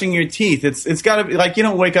 brushing your teeth. It's got to be like, you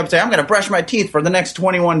don't wake up and say, I'm going to brush my teeth for the next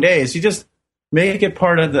 21 days. You just make it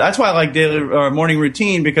part of that's why I like daily or morning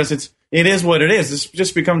routine, because it is what it is. It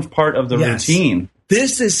just becomes part of the routine.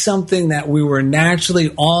 This is something that we're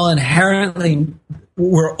all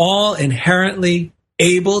inherently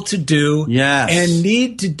able to do and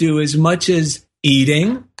need to do as much as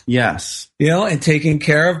eating. Yes. And taking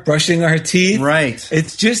care of, brushing our teeth. Right.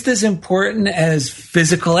 It's just as important as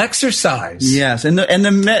physical exercise. Yes. And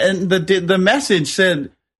the message said,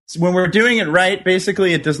 when we're doing it right,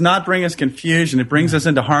 basically it does not bring us confusion. It brings us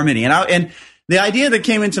into harmony. And the idea that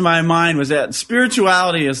came into my mind was that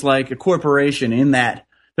spirituality is like a corporation, in that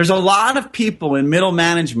there's a lot of people in middle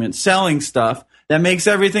management selling stuff that makes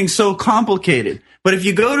everything so complicated. But if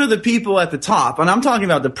you go to the people at the top, and I'm talking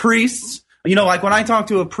about the priests, like when I talk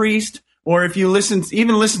to a priest, or if you listen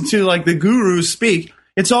to like the gurus speak,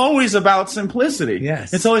 it's always about simplicity.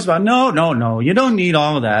 Yes. It's always about, no, you don't need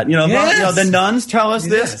all of that. The nuns tell us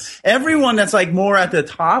this. Everyone that's like more at the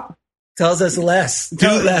top tells us less. Do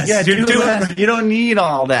less. Yeah, do less. You don't need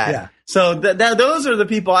all that. Yeah. So those are the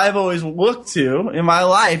people I've always looked to in my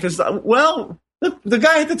life. Is the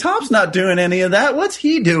guy at the top's not doing any of that. What's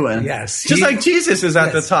he doing? Yes. Just like Jesus is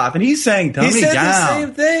at the top, and he's saying, dumb me down. He said the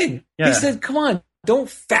same thing. Yeah. He said, come on, don't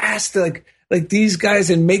fast like these guys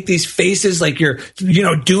and make these faces like you're,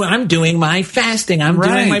 I'm doing my fasting. I'm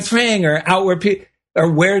doing my praying, or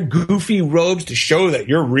or wear goofy robes to show that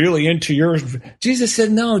you're really into yours. Jesus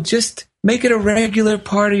said, no, just make it a regular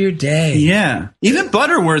part of your day. Yeah. Even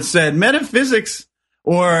Butterworth said metaphysics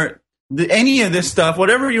or any of this stuff,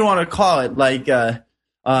 whatever you want to call it, like the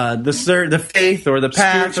faith or the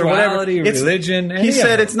path or whatever, religion. He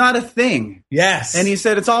said it's not a thing. Yes. And he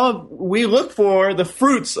said it's all, we look for the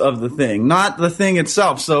fruits of the thing, not the thing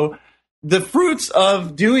itself. So the fruits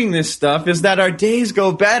of doing this stuff is that our days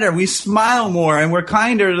go better. We smile more and we're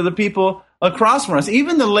kinder to the people across from us.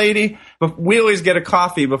 Even the lady, we always get a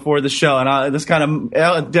coffee before the show, and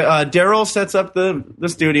Daryl sets up the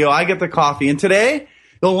studio. I get the coffee, and today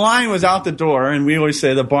the line was out the door, and we always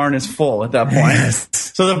say the barn is full at that point. Yes.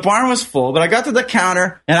 So the barn was full, but I got to the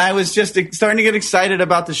counter, and I was just starting to get excited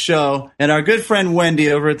about the show, and our good friend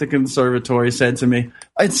Wendy over at the conservatory said to me,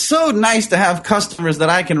 it's so nice to have customers that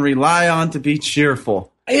I can rely on to be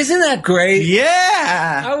cheerful. Isn't that great?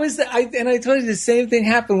 Yeah. I told you the same thing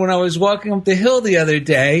happened when I was walking up the hill the other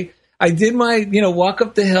day. I did my, walk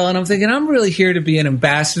up the hill, and I'm thinking, I'm really here to be an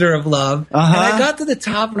ambassador of love. And I got to the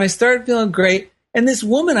top, and I started feeling great. And this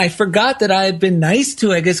woman, I forgot that I had been nice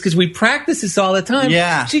to, I guess, because we practice this all the time.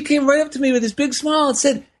 Yeah. She came right up to me with this big smile and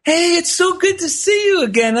said, hey, it's so good to see you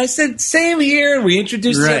again. I said, same here. And we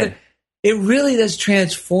introduced each other. It really does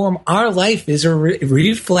transform. Our life is a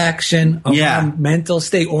reflection of our mental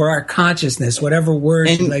state or our consciousness, whatever word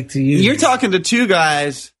you like to use. You're talking to two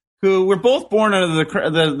guys who were both born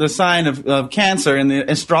under the sign of Cancer in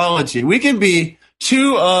the astrology. We can be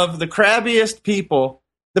two of the crabbiest people.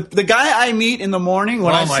 The guy I meet in the morning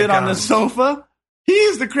when I sit on the sofa, he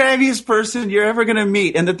is the crabbiest person you're ever going to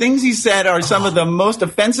meet. And the things he said are some of the most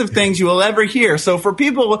offensive things you will ever hear. So for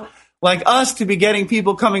people like us to be getting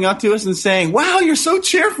people coming up to us and saying, wow, you're so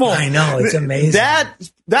cheerful. I know, it's amazing.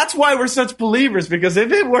 That's why we're such believers, because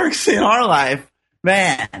if it works in our life,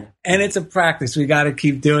 man. And it's a practice. We got to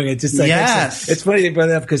keep doing it. Just like it's funny they brought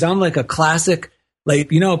it up, because I'm like a classic. Like,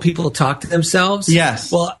 people talk to themselves.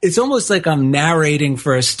 Yes. Well, it's almost like I'm narrating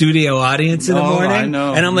for a studio audience in the morning. I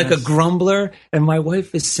know. And I'm like a grumbler, and my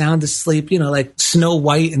wife is sound asleep, like Snow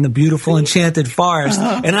White in the beautiful enchanted forest.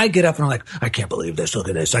 And I get up and I'm like, I can't believe this. Look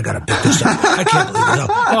at this. I got to pick this up. I can't believe this.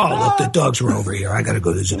 Oh, look, the dogs were over here. I got to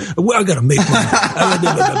go to this. I got to make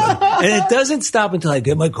one. And it doesn't stop until I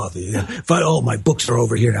get my coffee. My books are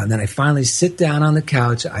over here now. And then I finally sit down on the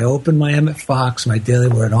couch. I open my Emmett Fox, my Daily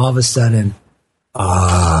Word, and all of a sudden,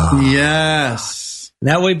 yes.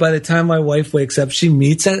 That way, by the time my wife wakes up, she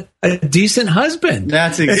meets a decent husband.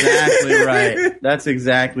 That's exactly right. That's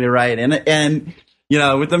exactly right. And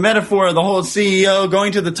with the metaphor of the whole CEO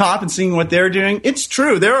going to the top and seeing what they're doing, it's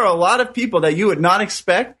true. There are a lot of people that you would not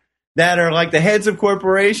expect that are like the heads of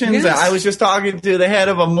corporations. Yes. I was just talking to the head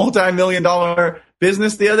of a multi-million-dollar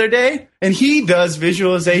business the other day, and he does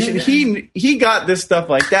visualization. Yeah. He got this stuff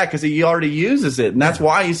like that because he already uses it, and that's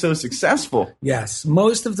why he's so successful. Yes.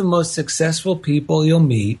 Most of the most successful people you'll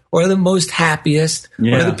meet, or the most happiest,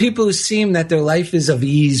 or the people who seem that their life is of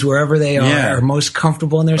ease wherever they are, or most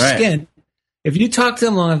comfortable in their skin, if you talk to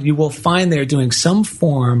them long enough, you will find they're doing some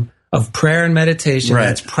form of prayer and meditation Right.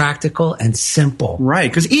 that's practical and simple. Right,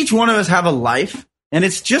 because each one of us have a life, and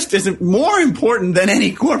it's just isn't more important than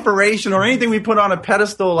any corporation or anything we put on a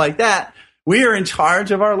pedestal like that. We are in charge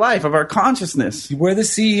of our life, of our consciousness. We're the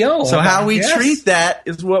CEO. So how we treat that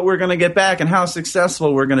is what we're going to get back and how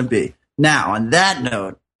successful we're going to be. Now, on that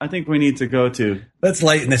note, I think we need to go to... Let's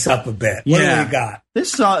lighten this up a bit. What do we got?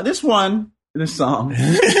 This one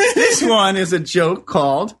is a joke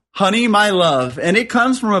called Honey, My Love, and it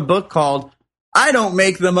comes from a book called I Don't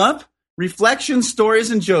Make Them Up, Reflections, Stories,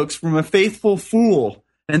 and Jokes from a Faithful Fool.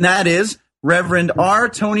 And that is Reverend R.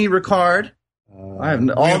 Tony Ricard. I have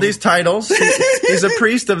all these titles. He's a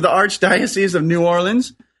priest of the Archdiocese of New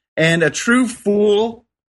Orleans and a true fool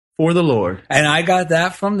for the Lord. And I got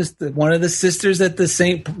that from one of the sisters at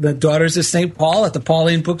the Daughters of St. Paul at the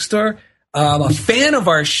Pauline Bookstore. A fan of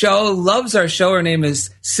our show, loves our show. Her name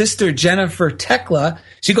is Sister Jennifer Tekla.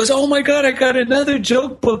 She goes, "Oh my God, I got another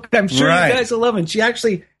joke book. I'm sure you guys will love it." And she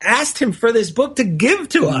actually asked him for this book to give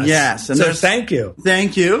to us. Yes. And so thank you.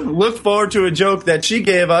 Thank you. Look forward to a joke that she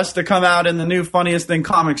gave us to come out in the new Funniest Thing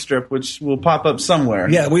comic strip, which will pop up somewhere.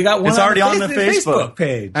 Yeah, we got one. It's already on the Facebook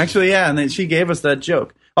page. Actually, yeah, and then she gave us that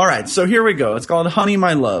joke. All right, so here we go. It's called Honey,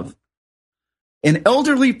 My Love. An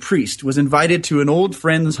elderly priest was invited to an old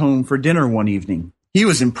friend's home for dinner one evening. He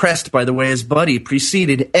was impressed by the way his buddy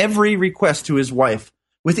preceded every request to his wife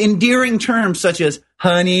with endearing terms such as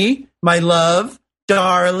honey, my love,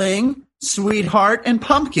 darling, sweetheart, and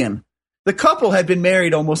pumpkin. The couple had been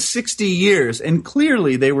married almost 60 years, and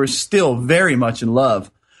clearly they were still very much in love.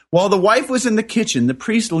 While the wife was in the kitchen, the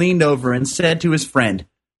priest leaned over and said to his friend,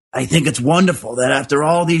 "I think it's wonderful that after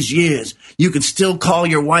all these years, you can still call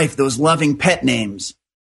your wife those loving pet names."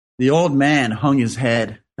 The old man hung his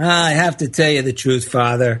head. I have to tell you the truth,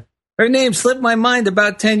 Father. Her name slipped my mind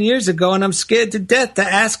about 10 years ago, and I'm scared to death to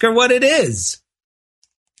ask her what it is.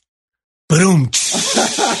 Boom.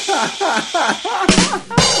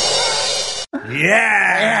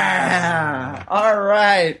 Yeah. All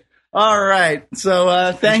right.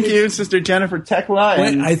 So thank you, Sister Jennifer Tekla.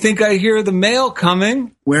 Wait, I think I hear the mail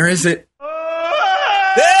coming. Where is it?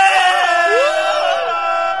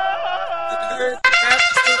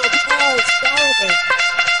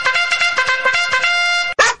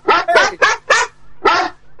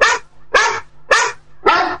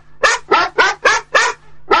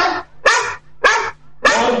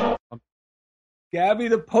 Gabby,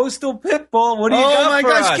 the postal pit bull. What do you got Oh my for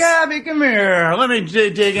gosh, us? Gabby, come here. Let me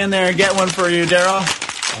dig in there and get one for you, Daryl.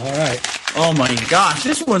 All right. Oh my gosh,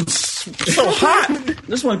 this one's so hot.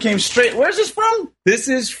 This one came straight. Where's this from? This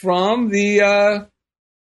is from the.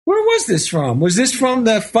 Where was this from? Was this from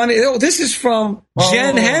the funny? Oh, this is from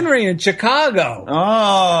Jen Henry in Chicago.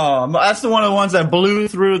 Oh, that's the one of the ones that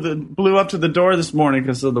blew up to the door this morning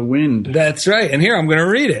because of the wind. That's right. And here I'm going to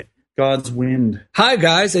read it. God's wind. Hi,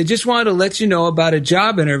 guys. I just wanted to let you know about a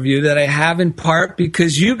job interview that I have in part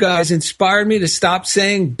because you guys inspired me to stop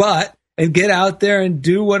saying but and get out there and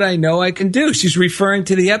do what I know I can do. She's referring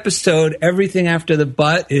to the episode, Everything After the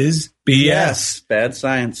But is BS. Yes, bad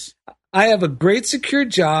science. I have a great secure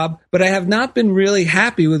job, but I have not been really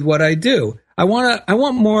happy with what I do. I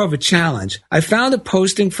want more of a challenge. I found a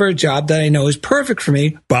posting for a job that I know is perfect for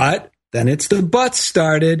me, but then it's the buts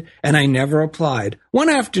started, and I never applied. One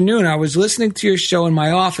afternoon, I was listening to your show in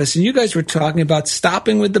my office, and you guys were talking about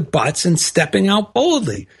stopping with the buts and stepping out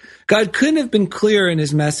boldly. God couldn't have been clearer in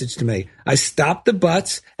his message to me. I stopped the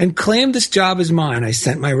buts and claimed this job as mine. I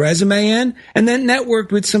sent my resume in and then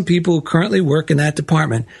networked with some people who currently work in that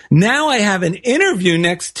department. Now I have an interview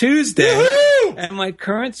next Tuesday, Woo-hoo! And my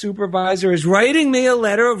current supervisor is writing me a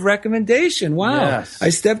letter of recommendation. Wow. Yes. I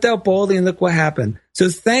stepped out boldly and look what happened. So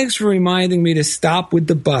thanks for reminding me to stop with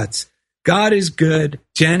the buts. God is good.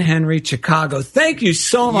 Jen Henry, Chicago. Thank you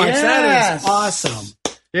so much. Yes. That is awesome.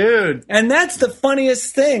 Dude. And that's the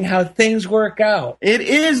funniest thing, how things work out. It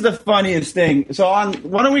is the funniest thing. So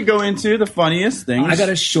why don't we go into the funniest things? I got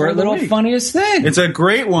a short little funniest thing. It's a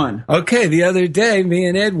great one. Okay, the other day, me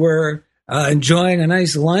and Ed were enjoying a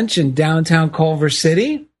nice lunch in downtown Culver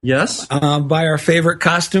City. Yes. By our favorite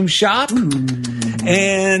costume shop.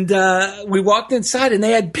 And we walked inside and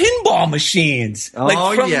they had pinball machines.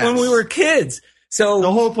 Like from when we were kids. So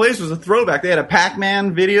the whole place was a throwback. They had a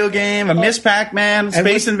Pac-Man video game, a Miss Pac-Man,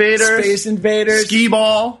 Space Invaders, skee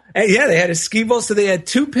ball. And yeah, they had a skee ball. So they had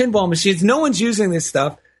two pinball machines. No one's using this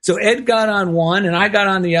stuff. So Ed got on one and I got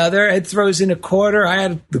on the other. Ed throws in a quarter. I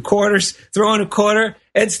had the quarters, throw in a quarter.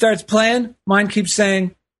 Ed starts playing. Mine keeps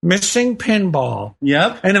saying, missing pinball.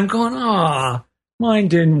 Yep. And I'm going, Mine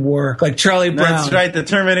didn't work. Like Charlie Brown. That's right. The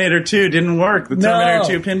Terminator 2 didn't work. The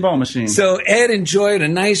Terminator 2 pinball machine. So Ed enjoyed a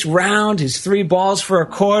nice round, his 3 balls for a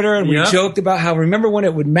quarter, and we joked about how, remember when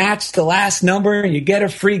it would match the last number and you get a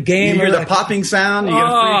free game? You hear the popping sound, you get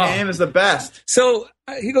a free game, is the best. So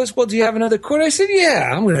he goes, well, do you have another quarter? I said,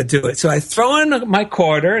 yeah, I'm going to do it. So I throw in my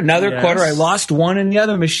quarter, another quarter. I lost one in the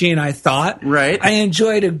other machine, I thought. Right. I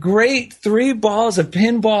enjoyed a great 3 balls of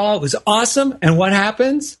pinball. It was awesome. And what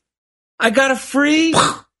happens? I got a free.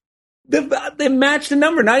 They matched the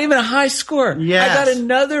number, not even a high score. Yes. I got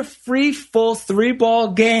another free full 3-ball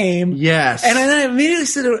game. Yes. And then I immediately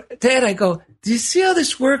said to Dad, I go, do you see how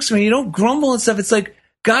this works when you don't grumble and stuff? It's like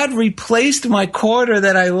God replaced my quarter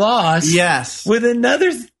that I lost with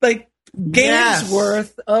another game's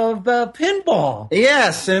worth of pinball.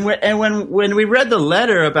 Yes, and when we read the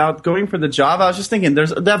letter about going for the job, I was just thinking,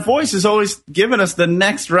 that voice is always giving us the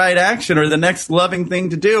next right action or the next loving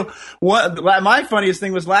thing to do. My funniest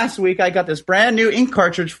thing was last week I got this brand new ink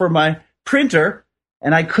cartridge for my printer,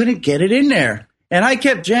 and I couldn't get it in there. And I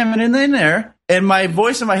kept jamming it in there, and my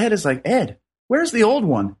voice in my head is like, Ed, where's the old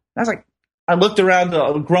one? I was like, I looked around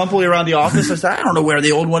grumpily around the office. I said, I don't know where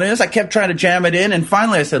the old one is. I kept trying to jam it in, and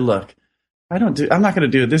finally I said, look, I'm not going to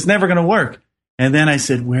do it. This is never going to work. And then I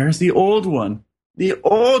said, where's the old one? The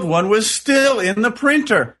old one was still in the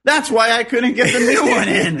printer. That's why I couldn't get the new one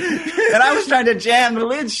in. And I was trying to jam the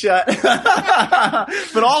lid shut.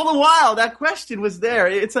 But all the while, that question was there.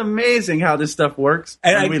 It's amazing how this stuff works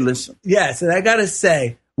when we listen. Yes, and I got to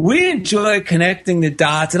say, we enjoy connecting the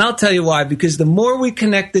dots, and I'll tell you why, because the more we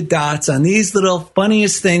connect the dots on these little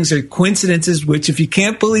funniest things or coincidences, which if you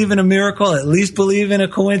can't believe in a miracle, at least believe in a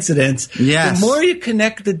coincidence. Yes. The more you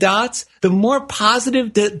connect the dots, the more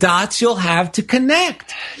positive dots you'll have to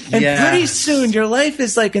connect. And pretty soon your life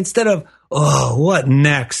is like, instead of, oh, what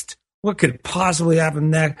next? What could possibly happen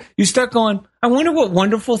next? You start going, I wonder what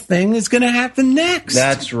wonderful thing is going to happen next.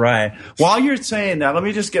 That's right. While you're saying that, let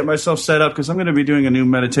me just get myself set up because I'm going to be doing a new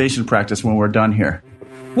meditation practice when we're done here.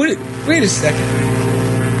 Wait a second.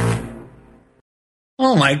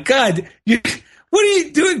 Oh, my God. What are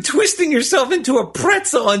you doing? Twisting yourself into a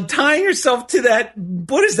pretzel and tying yourself to that?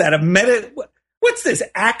 What is that? What's this,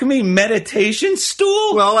 Acme meditation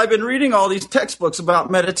stool? Well, I've been reading all these textbooks about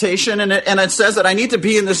meditation, and it says that I need to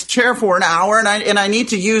be in this chair for an hour, and I need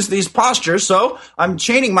to use these postures, so I'm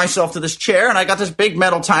chaining myself to this chair, and I got this big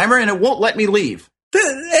metal timer, and it won't let me leave.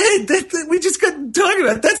 We just got talking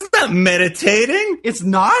about that's not meditating. It's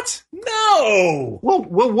not? No.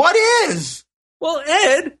 Well, what is? Well,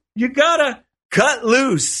 Ed, you gotta cut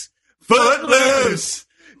loose. Foot loose.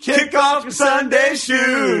 Kick off your Sunday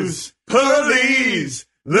shoes. Police,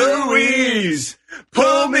 Louise,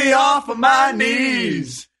 pull me off of my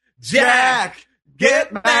knees. Jack,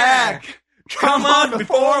 get back. Come on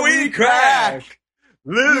before we crack.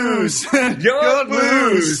 Loose, you're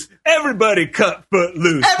loose. Everybody cut foot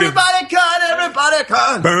loose. Everybody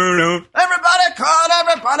cut. Burn up. Everybody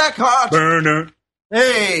cut. Burn up.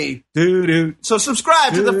 Hey. Doo-doo. So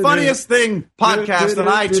subscribe to the Funniest Thing podcast on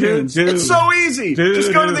iTunes. It's so easy.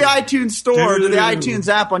 Just go to the iTunes store, to the iTunes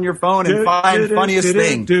app on your phone and find Funniest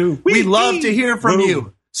Thing. We love to hear from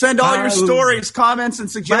you. Send all your stories, comments, and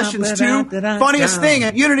suggestions to Funniest Thing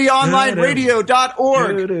at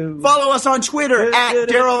unityonlineradio.org. Follow us on Twitter at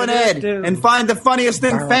Daryl and Ed, and find the Funniest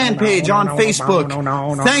Thing fan page on Facebook.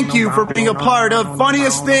 Thank you for being a part of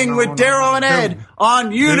Funniest Thing with Daryl and Ed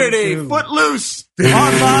on Unity Footloose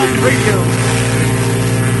Online Radio.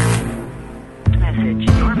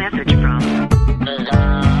 Your message from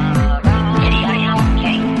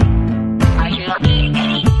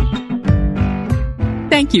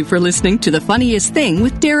Thank you for listening to The Funniest Thing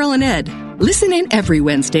with Daryl and Ed. Listen in every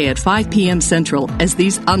Wednesday at 5 p.m. Central as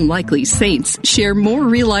these unlikely saints share more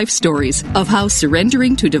real-life stories of how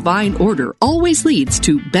surrendering to divine order always leads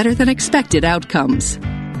to better-than-expected outcomes.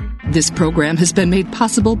 This program has been made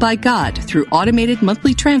possible by God through automated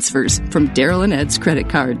monthly transfers from Daryl and Ed's credit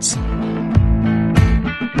cards.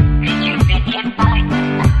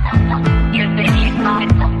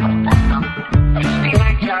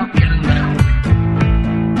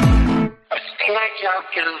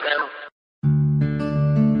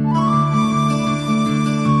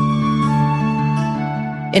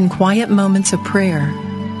 In quiet moments of prayer,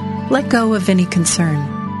 let go of any concern.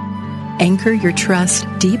 Anchor your trust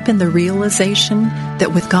deep in the realization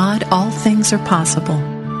that with God all things are possible.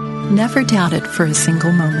 Never doubt it for a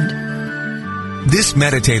single moment. This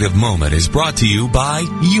meditative moment is brought to you by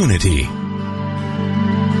Unity.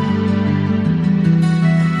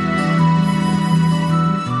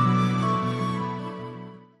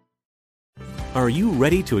 Are you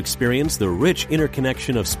ready to experience the rich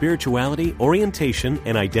interconnection of spirituality, orientation,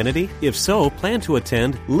 and identity? If so, plan to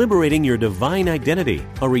attend Liberating Your Divine Identity,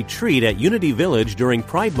 a retreat at Unity Village during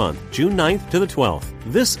Pride Month, June 9th to the 12th.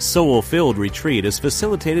 This soul-filled retreat is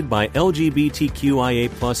facilitated by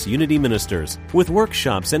LGBTQIA+ Unity ministers, with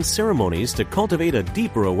workshops and ceremonies to cultivate a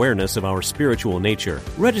deeper awareness of our spiritual nature.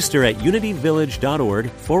 Register at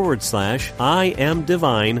unityvillage.org/I Am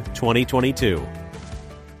Divine 2022.